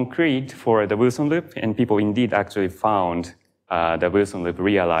more concrete for the Wilson loop, and people indeed actually found the Wilson loop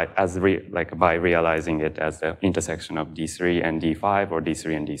by realizing it as the intersection of D3 and D5 or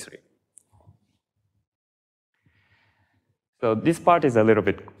D3 and D3. So this part is a little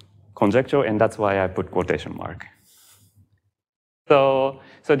bit conjectural, and that's why I put quotation mark. So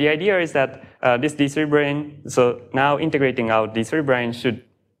the idea is that this D3 brane, so now integrating out D3 brane should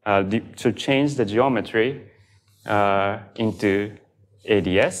change the geometry into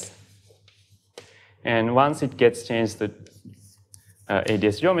ADS. And once it gets changed to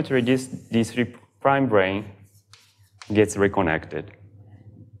ADS geometry, this D3 prime brane gets reconnected.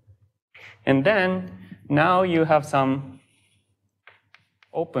 And then now you have some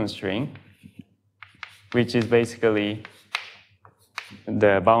open string, which is basically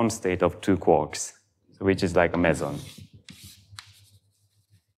the bound state of two quarks, which is like a meson.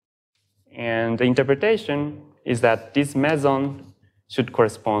 And the interpretation is that this meson should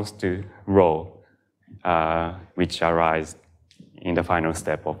correspond to rho, which arise in the final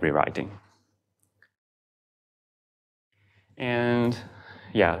step of rewriting. And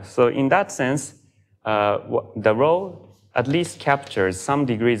yeah, so in that sense, the rho at least captures some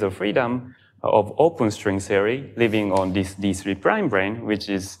degrees of freedom of open string theory living on this D3 prime brane, which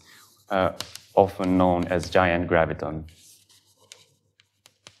is often known as giant graviton.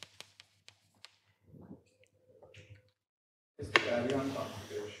 Is the baryon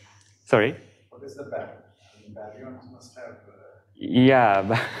computation? Sorry? What is the baryon? Baryons must have...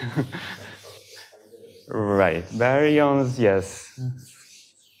 Yeah. Right. Baryons, yes.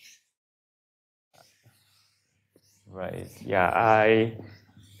 Right.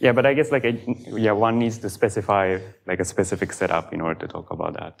 Yeah, but I guess one needs to specify like a specific setup in order to talk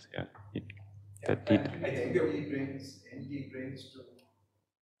about that. Yeah. I think ND brains to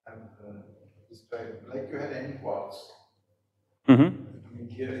have described, like you had n quarks. Mm-hmm. I mean,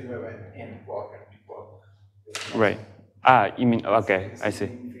 here you have an n quark and p quark. Right. You mean, okay, I see.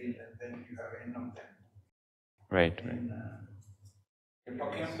 And then you have n of them. Right. You're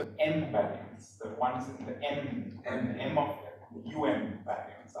talking about the M baryons, the ones in the M and M of UM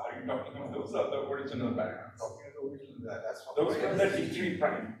baryons. Are you talking about those are the original baryons? That's what those were the D3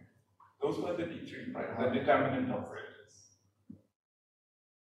 prime. Those were the D3 prime, the determinant operators.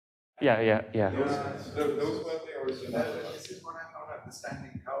 Yeah. Those were the original. This is what I'm not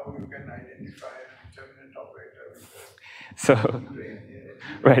understanding, how you can identify a determinant operator with So,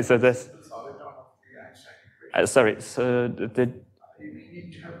 right, so that's... soliton of the Einstein equation. Sorry, so You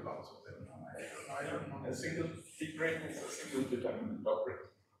need to have lots of them. I don't know. A single D brane is a single determinant operator.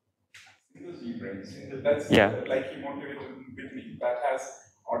 Single D brane, that's like he motivated in between. That has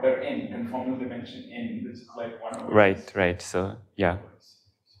order n, conformal dimension n, which is like 1 over. Right, so, yeah.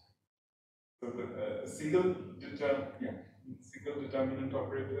 So the single determinant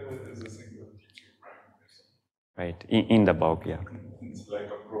operator is a single D3 prime. Right, in the bulk, yeah. It's like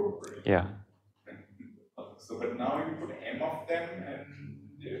a probe, right? Yeah. So, but now you put m of them and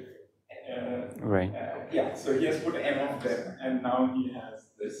right. So he has put m of them, and now he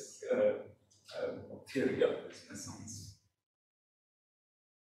has this theory of this mesons.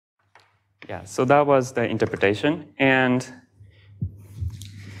 Yeah, so that was the interpretation, and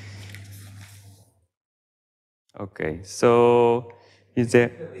okay, so is there...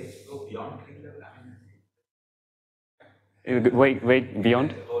 Go beyond green level? Wait,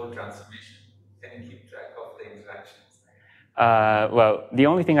 beyond? The whole transformation. Can you keep track of the interactions? Well, the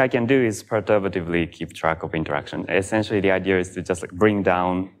only thing I can do is perturbatively keep track of interaction. Essentially, the idea is to just bring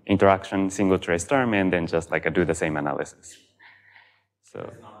down interaction, single trace term, and then just do the same analysis.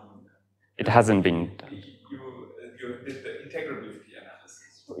 So it hasn't been done. You did the integrability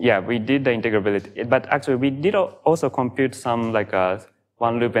analysis. Yeah, we did the integrability, but actually we did also compute some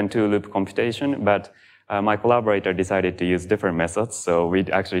one loop and two loop computation, but my collaborator decided to use different methods, so we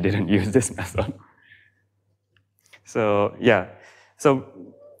actually didn't use this method. So yeah, so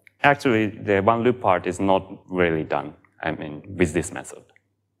actually the one loop part is not really done, with this method.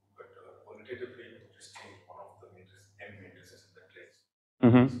 But qualitatively, just change one of the m matrices in that case.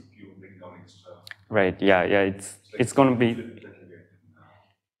 Mm-hmm. You bring down extra. Right, yeah, it's going to be...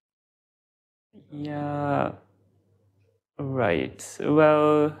 Yeah, right,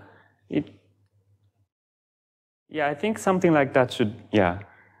 well, I think something like that should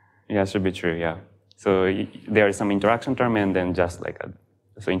be true, yeah. So there is some interaction term, and then just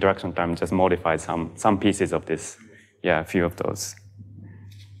so interaction term just modifies some pieces of this yeah, a few of those.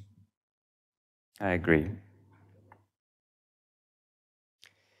 I agree.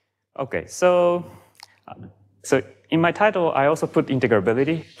 Okay, so in my title, I also put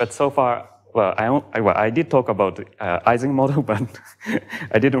integrability, but so far, well, I did talk about Ising model, but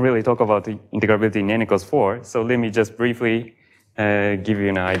I didn't really talk about the integrability in n equals 4. So let me just briefly give you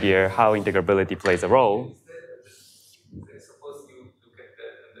an idea how integrability plays a role. Suppose you look at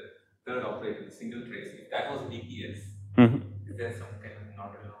the third operator, the single trace. If that was BPS, is there some kind of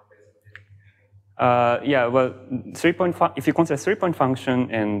non-real operator? Yeah, well, if you consider 3-point function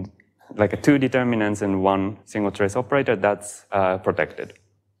and like a 2 determinants and 1 single trace operator, that's protected.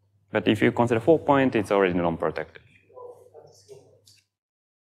 But if you consider 4-point, it's already non-protected.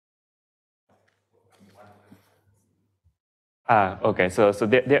 Okay, so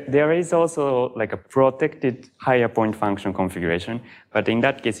there is also like a protected higher point function configuration, but in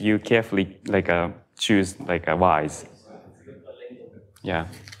that case, you carefully like choose like a wise. Yeah.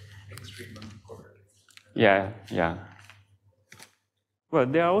 Yeah. Well,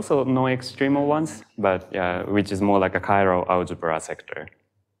 there are also no extremal ones, but yeah, which is more like a chiral algebra sector.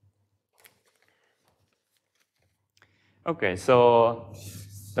 Okay, so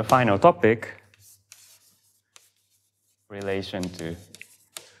the final topic, relation to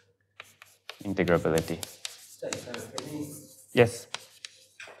integrability. Yes?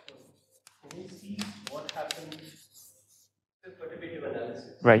 Can you see what happens with perturbative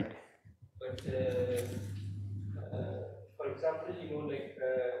analysis? Right. But for example, like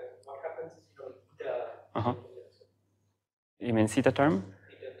what happens is, theta. You mean theta term?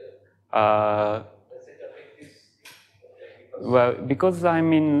 Theta term. Does it affect this? Well, because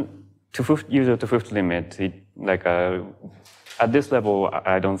I'm in user to fifth limit, at this level,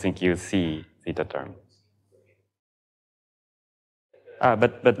 I don't think you see theta term.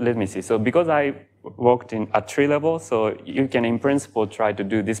 But let me see. So because I worked at tree level, so you can in principle try to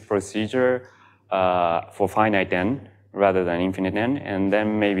do this procedure for finite n rather than infinite n, and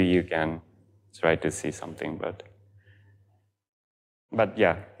then maybe you can try to see something. But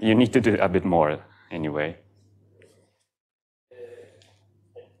yeah, you need to do a bit more anyway.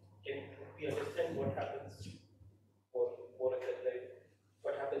 Can we understand what happens, or more like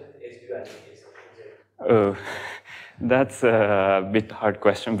what happens with S2 That's a bit hard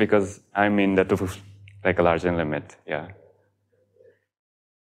question because I'm in the like a large limit. Yeah.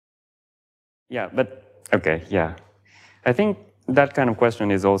 Yeah, but okay. Yeah, I think that kind of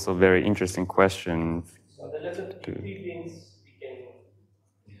question is also a very interesting question. So the level of ingredients we can.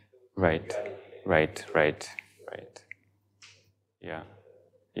 Right.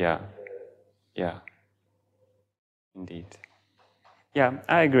 Yeah. Indeed. Yeah,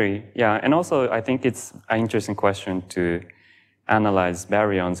 I agree. Yeah, and also I think it's an interesting question to analyze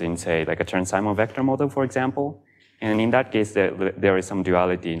baryons in, say, like a Chern-Simon vector model, for example. And in that case, there is some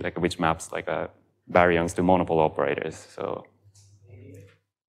duality, like which maps like baryons to monopole operators. So,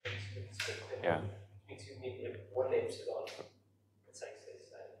 yeah. Makes you need one epsilon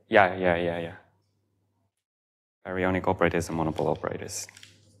sizes. Yeah. Baryonic operators and monopole operators.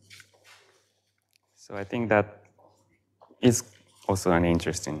 So I think that is also an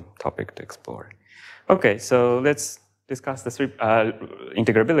interesting topic to explore. Okay, so let's discuss the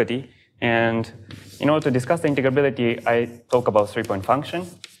integrability. And in order to discuss the integrability, I talk about 3-point function.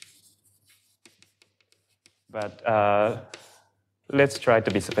 But let's try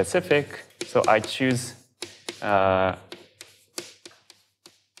to be specific. So I choose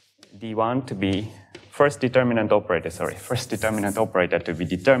D1 to be first determinant operator to be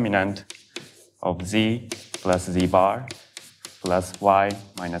determinant of z plus z bar plus y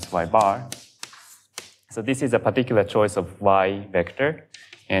minus y bar. So this is a particular choice of y vector,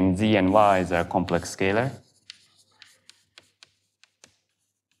 and z and y is a complex scalar.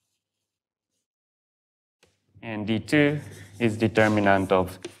 And D2 is determinant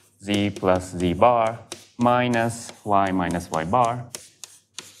of z plus z bar minus y bar.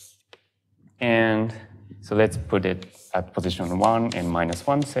 And so let's put it at position 1 and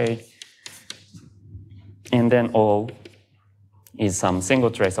 -1, say. And then O is some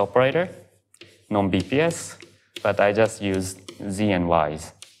single trace operator, non-BPS, but I just use z and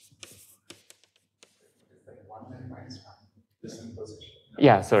y's.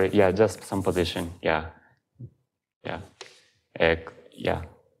 Yeah, sorry, yeah, just some position, yeah.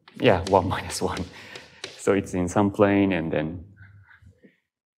 1 minus 1. So it's in some plane and then.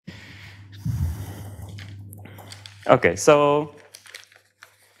 Okay, so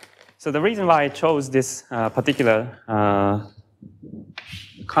the reason why I chose this particular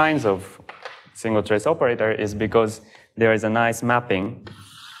kinds of single trace operator is because there is a nice mapping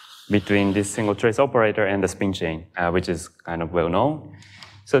between this single trace operator and the spin chain, which is kind of well known.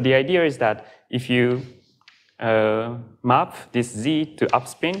 So the idea is that if you map this Z to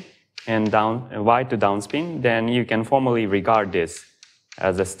upspin and Y to downspin, then you can formally regard this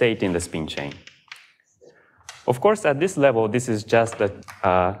as a state in the spin chain. Of course, at this level, this is just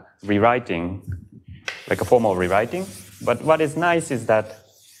a rewriting, like a formal rewriting. But what is nice is that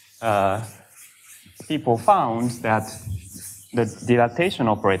people found that the dilatation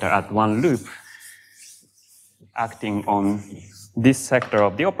operator at one loop acting on this sector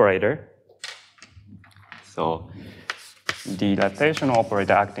of the operator, so dilatation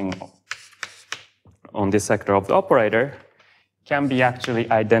operator acting on this sector of the operator can be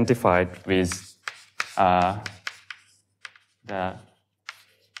actually identified with the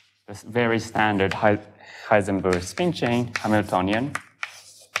very standard Heisenberg spin chain Hamiltonian.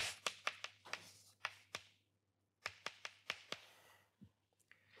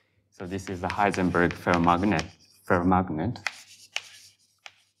 So this is the Heisenberg ferromagnet.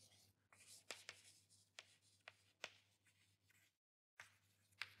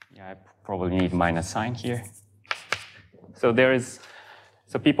 Yeah, I probably need minus sign here. So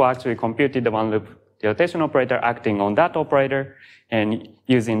people actually computed the one-loop dilatation operator acting on that operator, and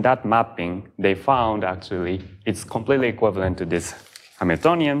using that mapping, they found actually it's completely equivalent to this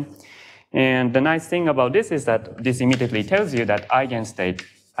Hamiltonian. And the nice thing about this is that this immediately tells you that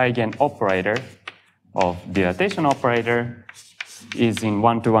eigen operator of dilatation operator is in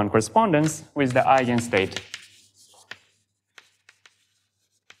one-to-one correspondence with the eigenstate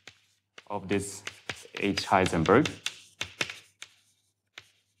of this H. Heisenberg.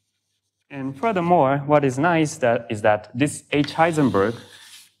 And furthermore, what is nice is that this H. Heisenberg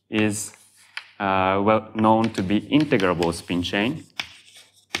is well known to be integrable spin chain.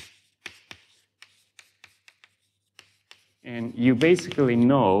 And you basically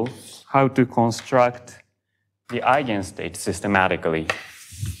know how to construct the eigenstate systematically.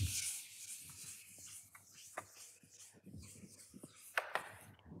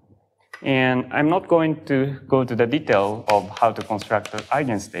 And I'm not going to go to the detail of how to construct the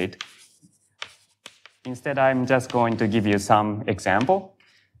eigenstate. Instead, I'm just going to give you some example.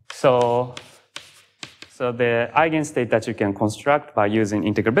 So the eigenstate that you can construct by using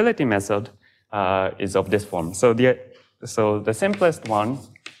integrability method is of this form. So the simplest one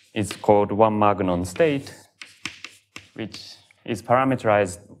is called one Magnon state, which is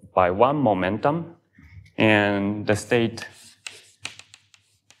parameterized by one momentum, and the state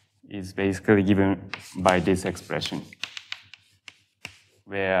is basically given by this expression,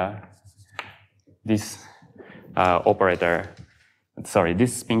 where this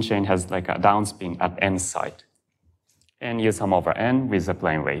this spin chain has like a downspin at n side, and you sum over n with a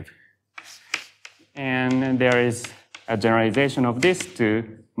plane wave. And there is a generalization of this to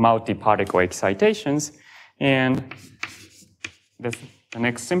multi-particle excitations, and the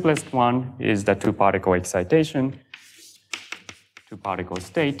next simplest one is the two-particle excitation, two-particle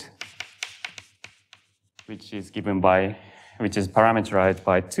state, which is parameterized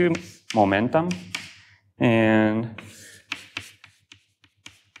by two momentum, and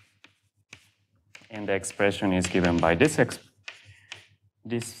the expression is given by this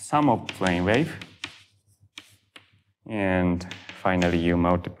sum of plane wave, and finally you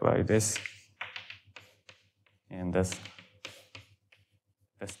multiply this, and the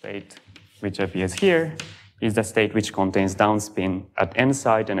state which appears here is the state which contains downspin at n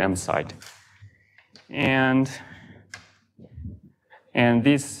side and m side, and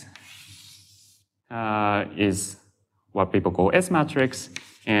this is what people call S matrix,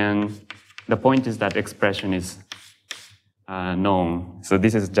 and the point is that expression is known. So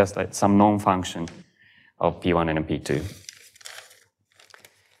this is just like some known function of P1 and P2.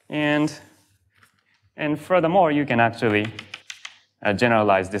 And furthermore, you can actually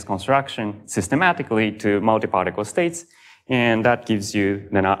generalize this construction systematically to multi-particle states, and that gives you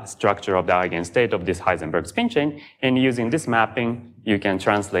the structure of the eigenstate of this Heisenberg spin chain. And using this mapping, you can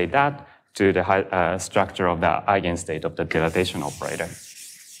translate that to the structure of the eigenstate of the dilatation operator.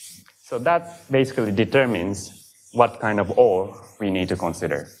 So that basically determines what kind of OR we need to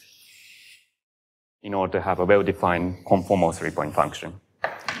consider in order to have a well-defined conformal three-point function.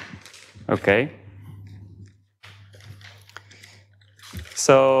 Okay.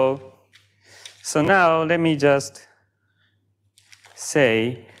 So now let me just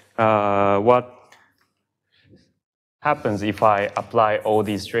say what happens if I apply all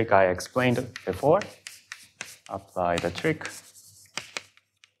these tricks I explained before. Apply the trick.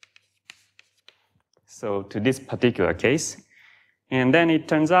 So to this particular case. And then it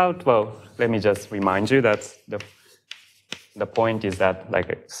turns out, well, let me just remind you that the point is that,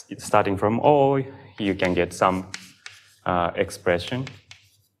 like, starting from O, you can get some expression.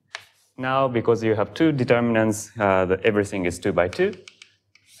 Now, because you have two determinants, everything is 2 by 2.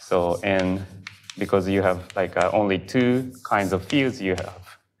 So, and because you have like only two kinds of fields, you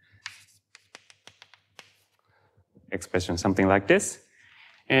have expression something like this.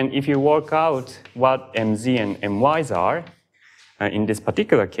 And if you work out what mz and my's are, in this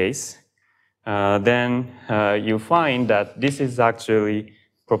particular case, then you find that this is actually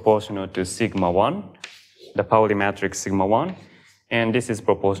proportional to sigma 1, the Pauli matrix sigma 1, and this is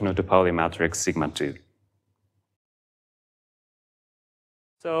proportional to Pauli matrix sigma 2.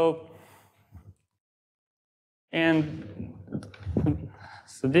 So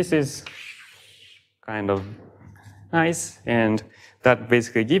this is kind of nice, and that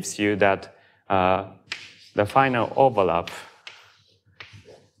basically gives you that the final overlap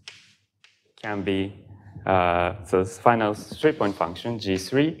can be, so final 3-point function,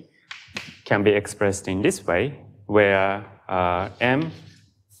 G3, can be expressed in this way, where M,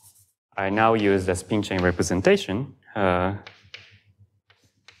 I now use the spin chain representation.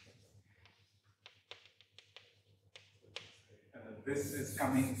 This is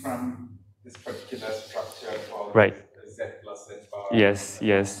coming from this particular structure called right. Z plus Z bar. Yes,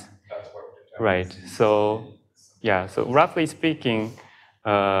 yes. That's what right. So, yeah, so roughly speaking,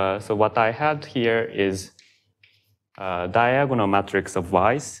 so what I had here is diagonal matrix of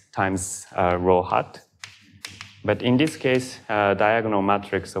y's times rho hat. But in this case, diagonal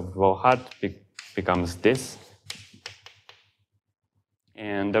matrix of rho hat becomes this.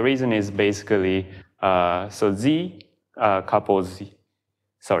 And the reason is basically, so Z couples,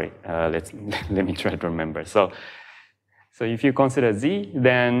 sorry, let me try to remember. So if you consider Z,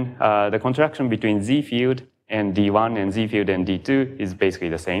 then the contraction between Z field and D1 and Z field and D2 is basically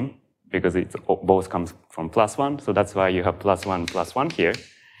the same, because it both comes from +1. So that's why you have +1 here.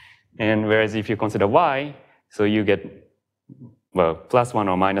 And whereas if you consider Y, so you get, well, +1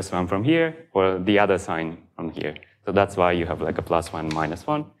 or -1 from here, or the other sign from here. So that's why you have like a +1,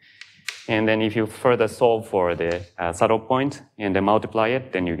 -1. And then if you further solve for the saddle point and then multiply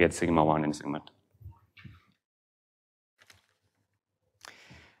it, then you get sigma 1 and sigma 2.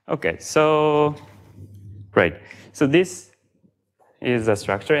 Okay, so, right. So this is the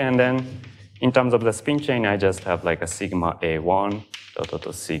structure, and then in terms of the spin chain, I just have like a sigma A1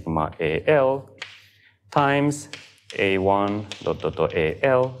 dot sigma AL times A1 dot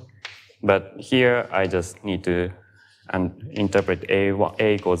AL. But here I just need to interpret A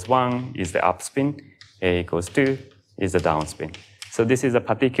equals 1 is the upspin, A equals 2 is the downspin. So this is a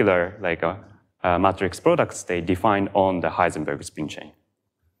particular like a matrix product state defined on the Heisenberg spin chain.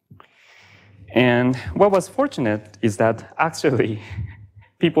 And what was fortunate is that actually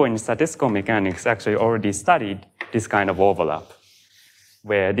people in statistical mechanics actually already studied this kind of overlap,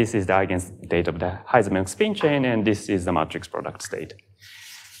 where this is the eigenstate of the Heisenberg spin chain and this is the matrix product state.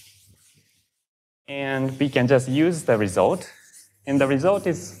 And we can just use the result. And the result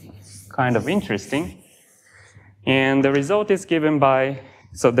is kind of interesting. And the result is given by,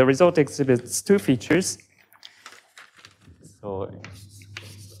 so the result exhibits two features. So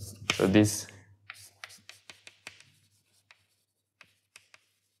this,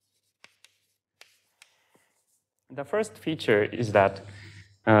 the first feature is that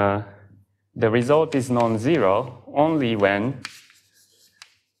the result is non-zero only when,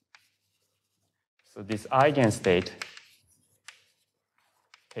 so this eigenstate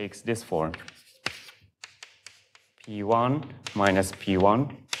takes this form, P1 minus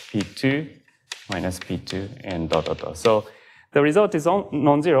P1, P2 minus P2, and dot, dot, dot. So the result is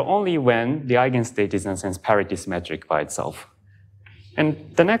non-zero only when the eigenstate is in a sense parity symmetric by itself.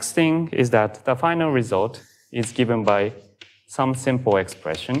 And the next thing is that the final result is given by some simple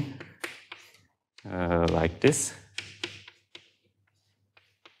expression like this,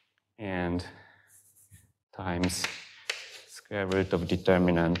 and times square root of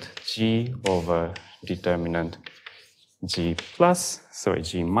determinant G over determinant G plus, sorry,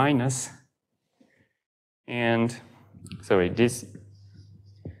 G minus, and sorry, this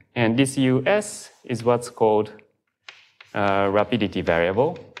US is what's called rapidity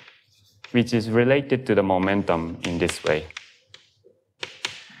variable, which is related to the momentum in this way.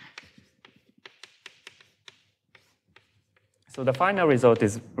 So the final result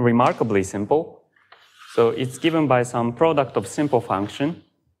is remarkably simple. So it's given by some product of simple function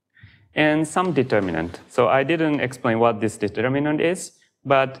and some determinant. So I didn't explain what this determinant is,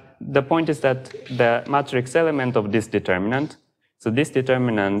 but the point is that the matrix element of this determinant, so this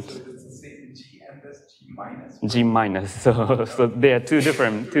determinant, so it's the same G and this G minus? G minus, so they are two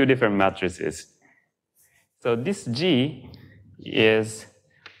different matrices. So this G is,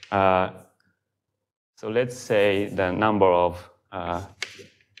 so let's say the number of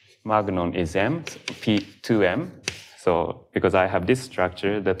magnon is m, P2m. So because I have this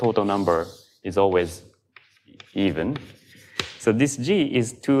structure, the total number is always even. So this G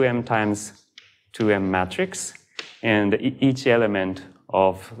is 2m times 2m matrix, and each element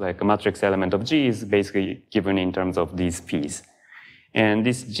of like a matrix element of G is basically given in terms of these P's. And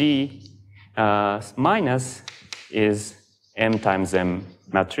this G minus is m times m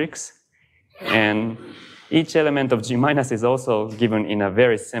matrix, and each element of G minus is also given in a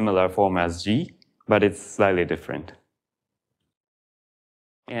very similar form as G, but it's slightly different.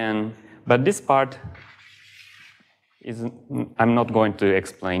 But this part is, I'm not going to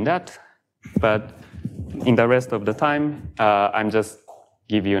explain that, but in the rest of the time, I'm just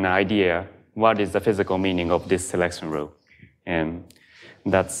give you an idea what is the physical meaning of this selection rule. And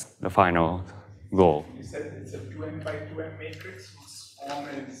that's the final goal. You said it's a 2m by 2m matrix whose form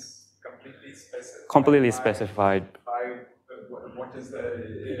is completely specified. Completely specified. What is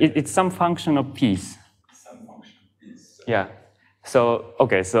the... It's some function of P's. Some function of P's. Yeah. So,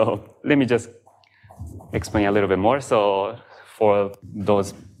 okay, so let me just explain a little bit more. So for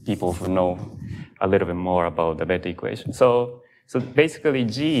those people who know a little bit more about the Bethe equation. So basically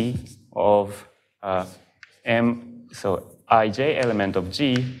G of M, so ij element of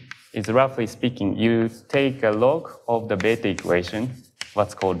G is roughly speaking, you take a log of the Bethe equation,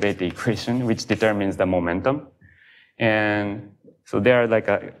 what's called Bethe equation, which determines the momentum. And so there are like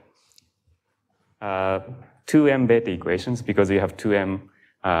a 2m Bethe equations because you have 2m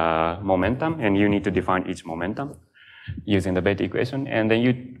momentum, and you need to define each momentum using the Bethe equation. And then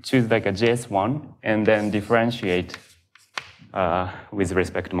you choose like a JS1 and then differentiate with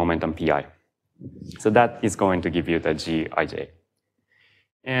respect to momentum Pi. So that is going to give you the Gij.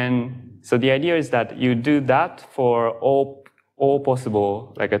 And so the idea is that you do that for all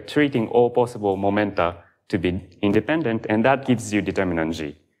possible, like treating all possible momenta to be independent, and that gives you determinant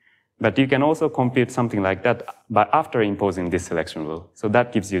G. But you can also compute something like that by after imposing this selection rule. So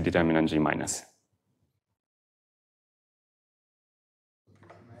that gives you determinant G minus.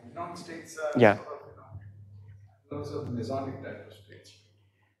 Non-states are yeah. sort of, those are mesonic type of states.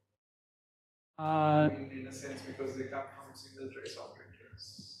 In a sense, because they come from single trace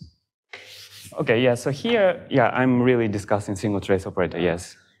operators. Okay, yeah, so here, yeah, I'm really discussing single trace operator,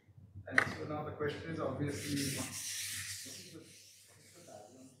 yes. And so now the question is obviously,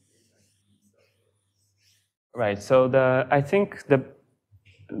 right, so I think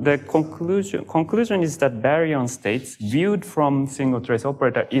the conclusion is that baryon states viewed from single trace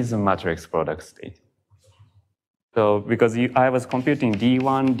operator is a matrix product state. So because I was computing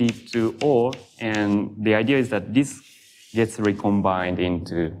D1, D2O, and the idea is that this gets recombined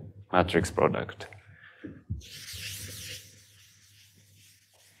into matrix product.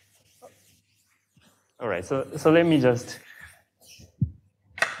 All right, so let me just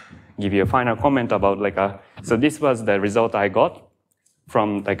give you a final comment about so this was the result I got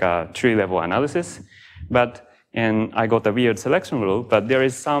from like a tree level analysis, and I got a weird selection rule, but there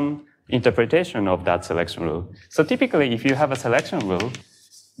is some interpretation of that selection rule. So typically, if you have a selection rule,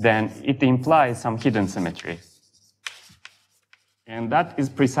 then it implies some hidden symmetry. And that is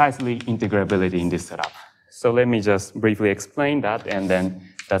precisely integrability in this setup. So let me just briefly explain that, and then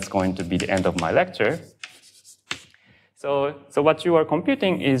that's going to be the end of my lecture. So what you are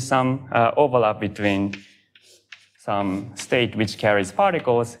computing is some overlap between some state which carries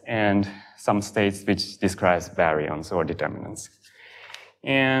particles and some states which describes baryons or determinants.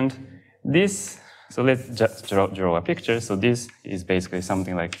 And this, so let's just draw a picture. So this is basically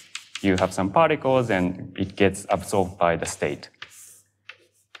something like you have some particles and it gets absorbed by the state.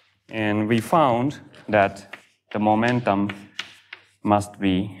 And we found that the momentum must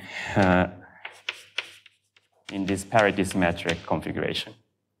be in this parity symmetric configuration.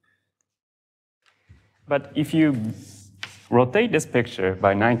 But if you rotate this picture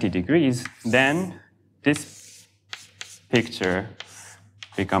by 90 degrees, then this picture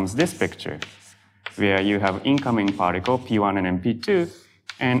becomes this picture, where you have incoming particle, P1 and MP2,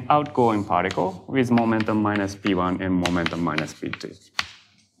 and outgoing particle with momentum minus P1 and momentum minus P2.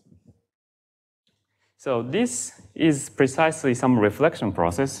 So this is precisely some reflection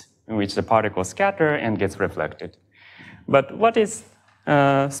process in which the particles scatter and gets reflected. But what is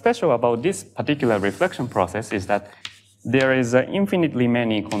special about this particular reflection process is that there is infinitely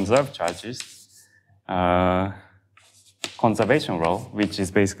many conserved charges, conservation rho, which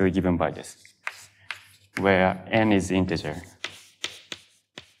is basically given by this, where n is integer.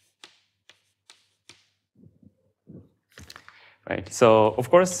 Right, so of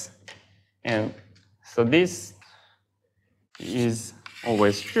course, and so this is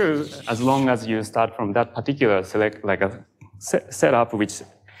always true as long as you start from that particular setup which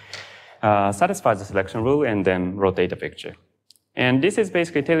satisfies the selection rule and then rotate the picture. And this is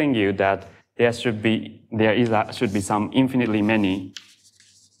basically telling you that there should be some infinitely many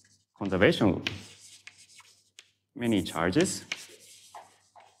conservation, many charges.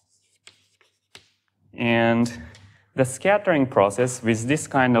 And the scattering process with this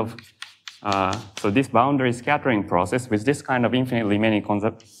kind of, so this boundary scattering process with this kind of infinitely many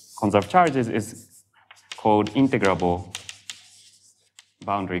conserved charges is called integrable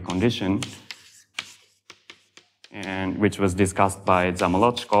boundary condition, and which was discussed by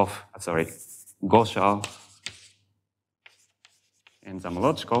Ghoshal and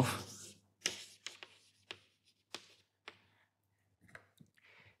Zamolodchikov.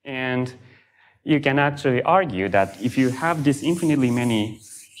 And you can actually argue that if you have this infinitely many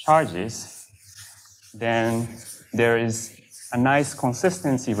charges, then there is a nice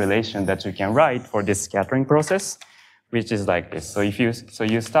consistency relation that you can write for this scattering process, which is like this. So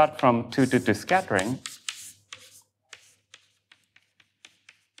you start from 2-2 scattering,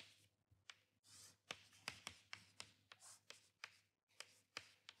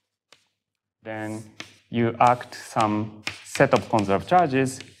 then you act some set of conserved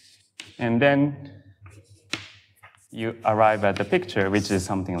charges, and then you arrive at the picture, which is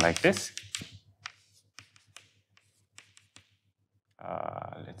something like this.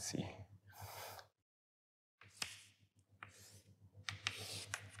 Let's see.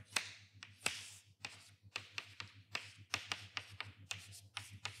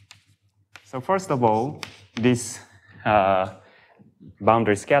 So first of all, this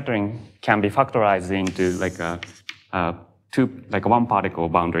boundary scattering can be factorized into like a one particle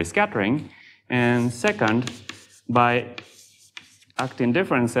boundary scattering. And second, by acting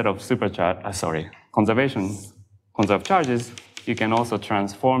different set of conserved charges, you can also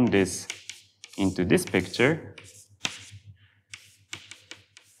transform this into this picture.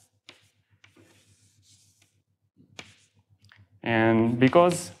 And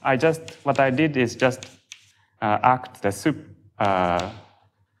because what I did is just act the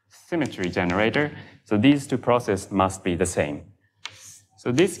symmetry generator, so these two processes must be the same.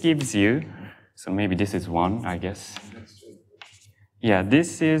 So this gives you, so maybe this is one, I guess. Yeah,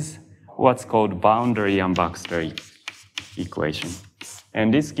 this is what's called boundary and Baxter equation.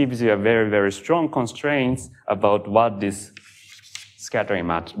 And this gives you a very, very strong constraints about what this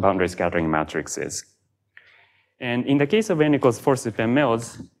boundary scattering matrix is. And in the case of n equals 4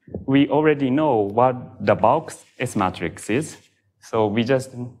 super-Mills, we already know what the bulk S matrix is. So we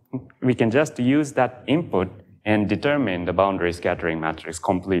can just use that input and determine the boundary scattering matrix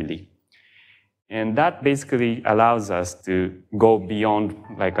completely. And that basically allows us to go beyond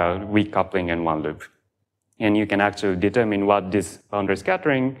like a weak coupling and one loop. And you can actually determine what this boundary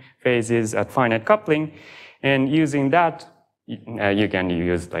scattering phase is at finite coupling. And using that, you can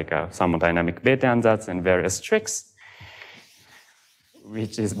use like a thermodynamic beta ansatz and various tricks,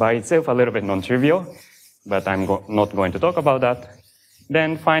 which is by itself a little bit non-trivial, but I'm not going to talk about that.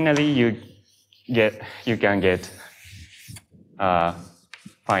 Then finally, you can get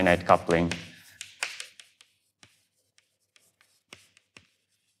finite coupling.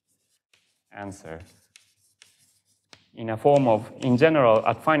 Answer. In a form of, in general,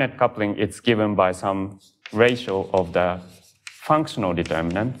 at finite coupling, it's given by some ratio of the functional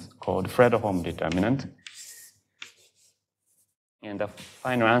determinant called Fredholm determinant. And the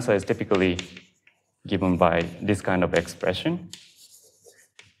final answer is typically given by this kind of expression.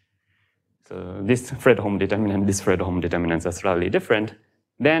 So this Fredholm determinants are slightly different.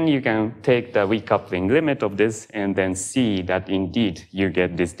 Then you can take the weak coupling limit of this and then see that indeed you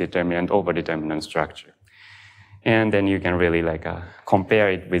get this determinant over determinant structure. And then you can really like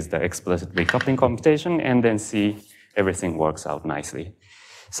compare it with the explicit weak coupling computation and then see everything works out nicely.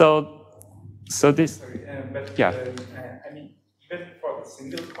 So this, Sorry, yeah. I mean, even for the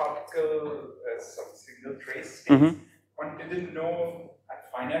single particle, some single trace states, one didn't know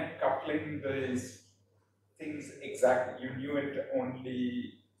at finite coupling these things exactly. You knew it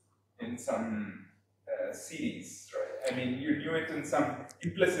only in some series, right? I mean, you knew it in some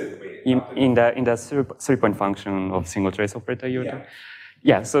implicit way. In the three-point function of single trace operator,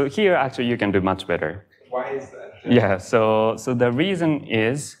 yeah. So here actually you can do much better. Why is that? Yeah. So the reason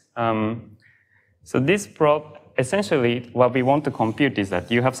is so this essentially what we want to compute is that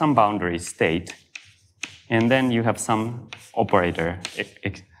you have some boundary state, and then you have some operator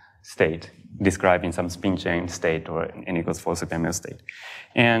state describing some spin chain state or n equals 4 super-Mills state.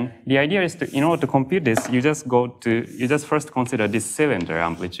 And the idea is in order to compute this, you just first consider this cylinder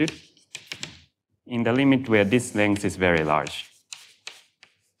amplitude. in the limit where this length is very large.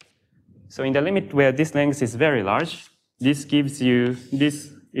 So in the limit where this length is very large, this gives you,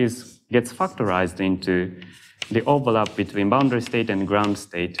 gets factorized into the overlap between boundary state and ground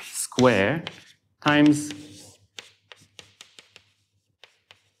state square times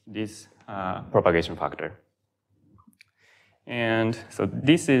this propagation factor. And so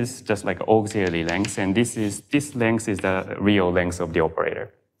this is just like auxiliary length, and this length is the real length of the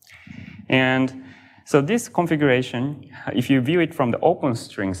operator. And so this configuration, if you view it from the open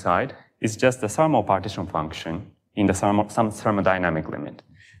string side, is just the thermal partition function in the some thermodynamic limit.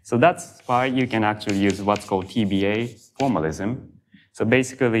 So that's why you can actually use what's called TBA formalism. So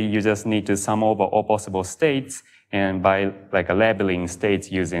basically, you just need to sum over all possible states, and by like a labeling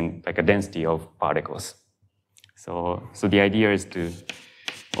states using like a density of particles. So the idea is to,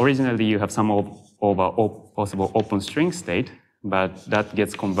 originally you have sum over all possible open string state, but that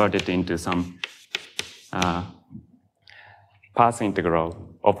gets converted into some path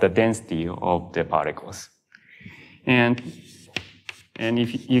integral of the density of the particles. And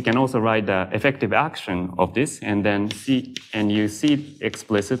if you can also write the effective action of this, and then you see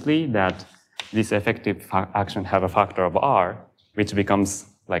explicitly that this effective action have a factor of R, which becomes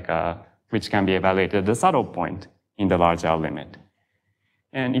like which can be evaluated at the saddle point in the large R limit.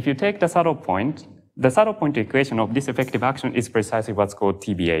 And if you take the saddle point equation of this effective action is precisely what's called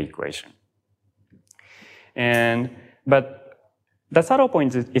TBA equation. But the saddle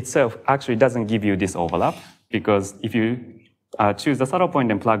point itself actually doesn't give you this overlap, because if you choose the saddle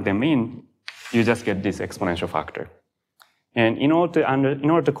point and plug them in, you just get this exponential factor. And in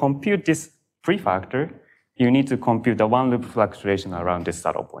order to compute this prefactor, you need to compute the one loop fluctuation around this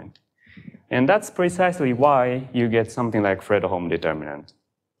saddle point. And that's precisely why you get something like Fredholm determinant.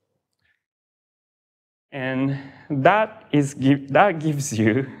 And that gives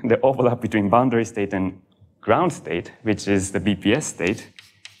you the overlap between boundary state and ground state, which is the BPS state.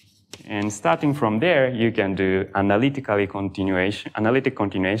 And starting from there, you can do analytic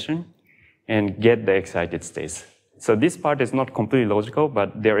continuation and get the excited states. So this part is not completely logical,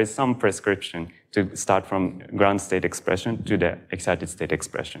 but there is some prescription to start from ground state expression to the excited state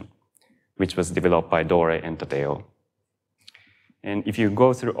expression, which was developed by Dore and Tateo. And if you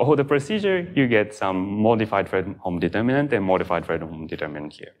go through all the procedure, you get some modified Fredholm determinant and modified Fredholm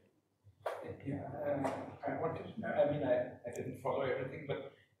determinant here. Yeah, I wanted to know, I didn't follow everything,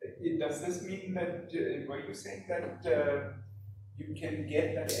 but does this mean that, were you saying that you can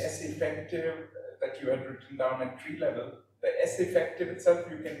get that S effective that you had written down at tree level, the S effective itself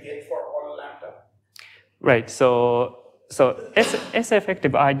you can get for all lambda? Right, so S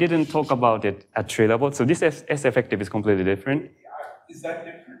effective, I didn't talk about it at tree level, so this S effective is completely different. Is that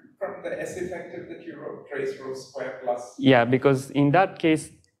different from the S effective that you wrote, trace rho square plus? Yeah, because in that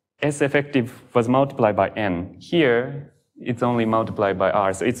case, S effective was multiplied by N. Here, it's only multiplied by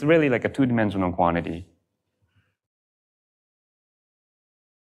R, so it's really like a two-dimensional quantity.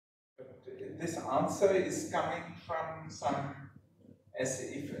 This answer is coming from some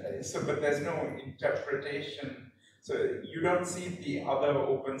but there's no interpretation. So you don't see the other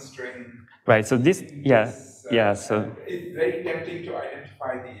open string. Right, so this, so. It's very tempting to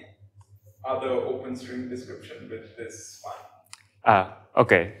identify the other open string description with this one.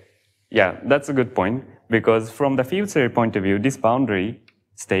 Okay. Yeah, that's a good point, because from the field theory point of view, this boundary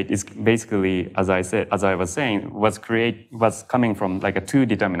state is basically, as I was saying, was coming from like a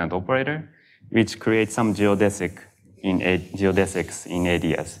two-determinant operator, which creates some geodesics in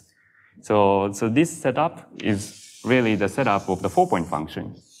ADS. So this setup is really the setup of the 4-point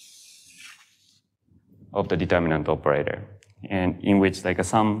function of the determinant operator, and in which like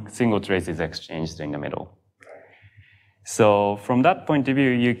some single trace is exchanged in the middle. So from that point of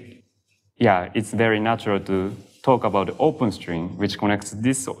view, it's very natural to talk about the open string, which connects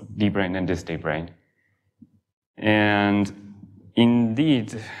this D brane and this D brane. And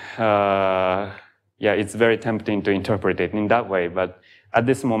indeed, it's very tempting to interpret it in that way, but at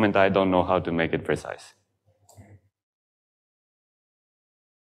this moment, I don't know how to make it precise.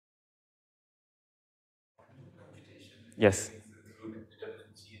 Yes.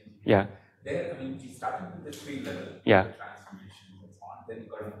 Yeah. There, we started with the tree level, yeah. the transformations and so on, then you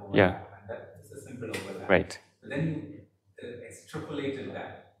got an overlap, yeah. and that is a simple overlap. Right. But then you extrapolated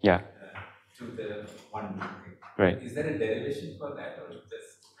that to the one thing. Right. Is there a derivation for that, or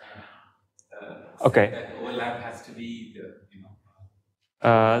just okay. that overlap has to be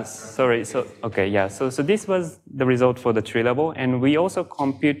the, sorry, so this was the result for the tree level, and we also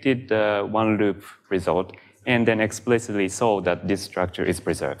computed the one loop result, and then explicitly saw that this structure is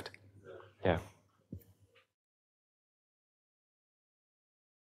preserved. Yeah.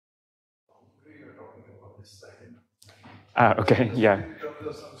 You're this side. Okay, yeah. In terms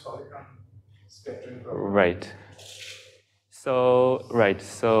of some Solomon scattering problem. Right. So, right,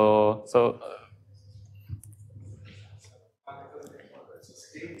 so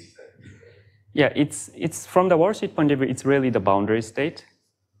yeah, it's from the worksheet point of view, it's really the boundary state,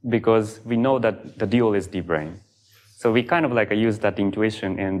 because we know that the dual is d-brane. So we kind of like use that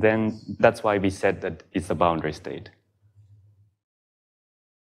intuition, and then that's why we said that it's a boundary state.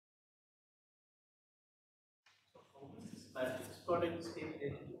 Matrix product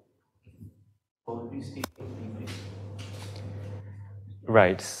state boundary state of d-brane.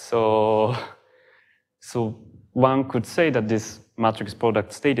 Right. So one could say that this matrix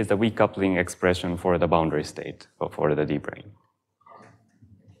product state is the weak coupling expression for the boundary state for the d-brane.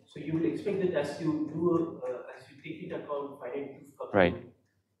 So you would expect that as you do, as you take into account finite proof coupling, Right.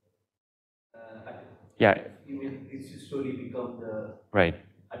 Yeah. It will slowly become the right.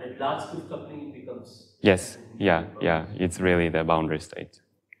 And at large proof coupling, it becomes. Yes. Yeah. Yeah. It's really the boundary state.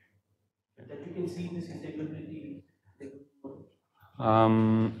 And that you can see in this integrability.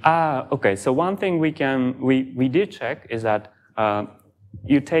 Okay. So one thing we did check is that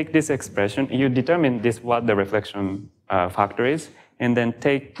you take this expression, you determine what the reflection factor is, and then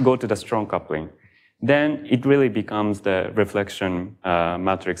go to the strong coupling. Then it really becomes the reflection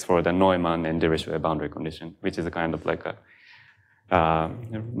matrix for the Neumann and Dirichlet boundary condition, which is a kind of like a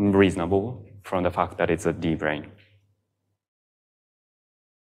reasonable from the fact that it's a d-brane.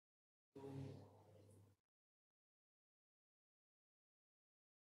 So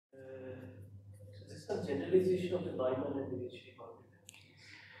this is some generalization of the Neumann and Dirichlet boundary.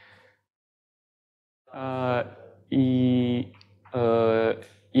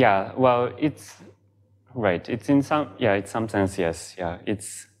 Yeah. Well, it's right. It's in some sense, yes. Yeah.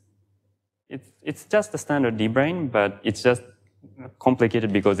 It's just a standard d-brane, but it's just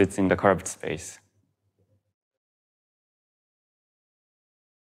complicated because it's in the curved space.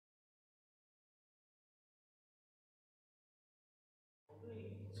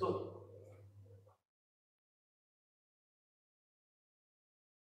 So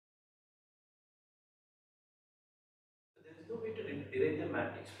there is no way to derive the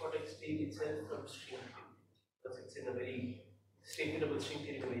matrix product state itself from string theory, because it's in a very statement about string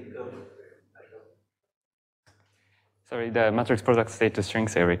theory in a very curved. Sorry, the matrix product state to string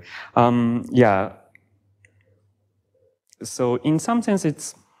theory. Yeah. So in some sense,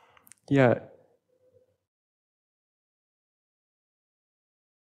 it's yeah.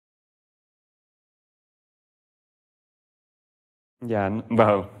 Yeah.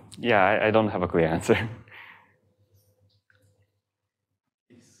 Well, yeah. I don't have a clear answer.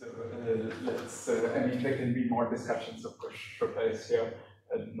 So let's. I mean, there can be more discussions. Of course, Shota is here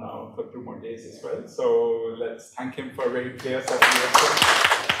now for 2 more days as well. So let's thank him for a very clear set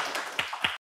of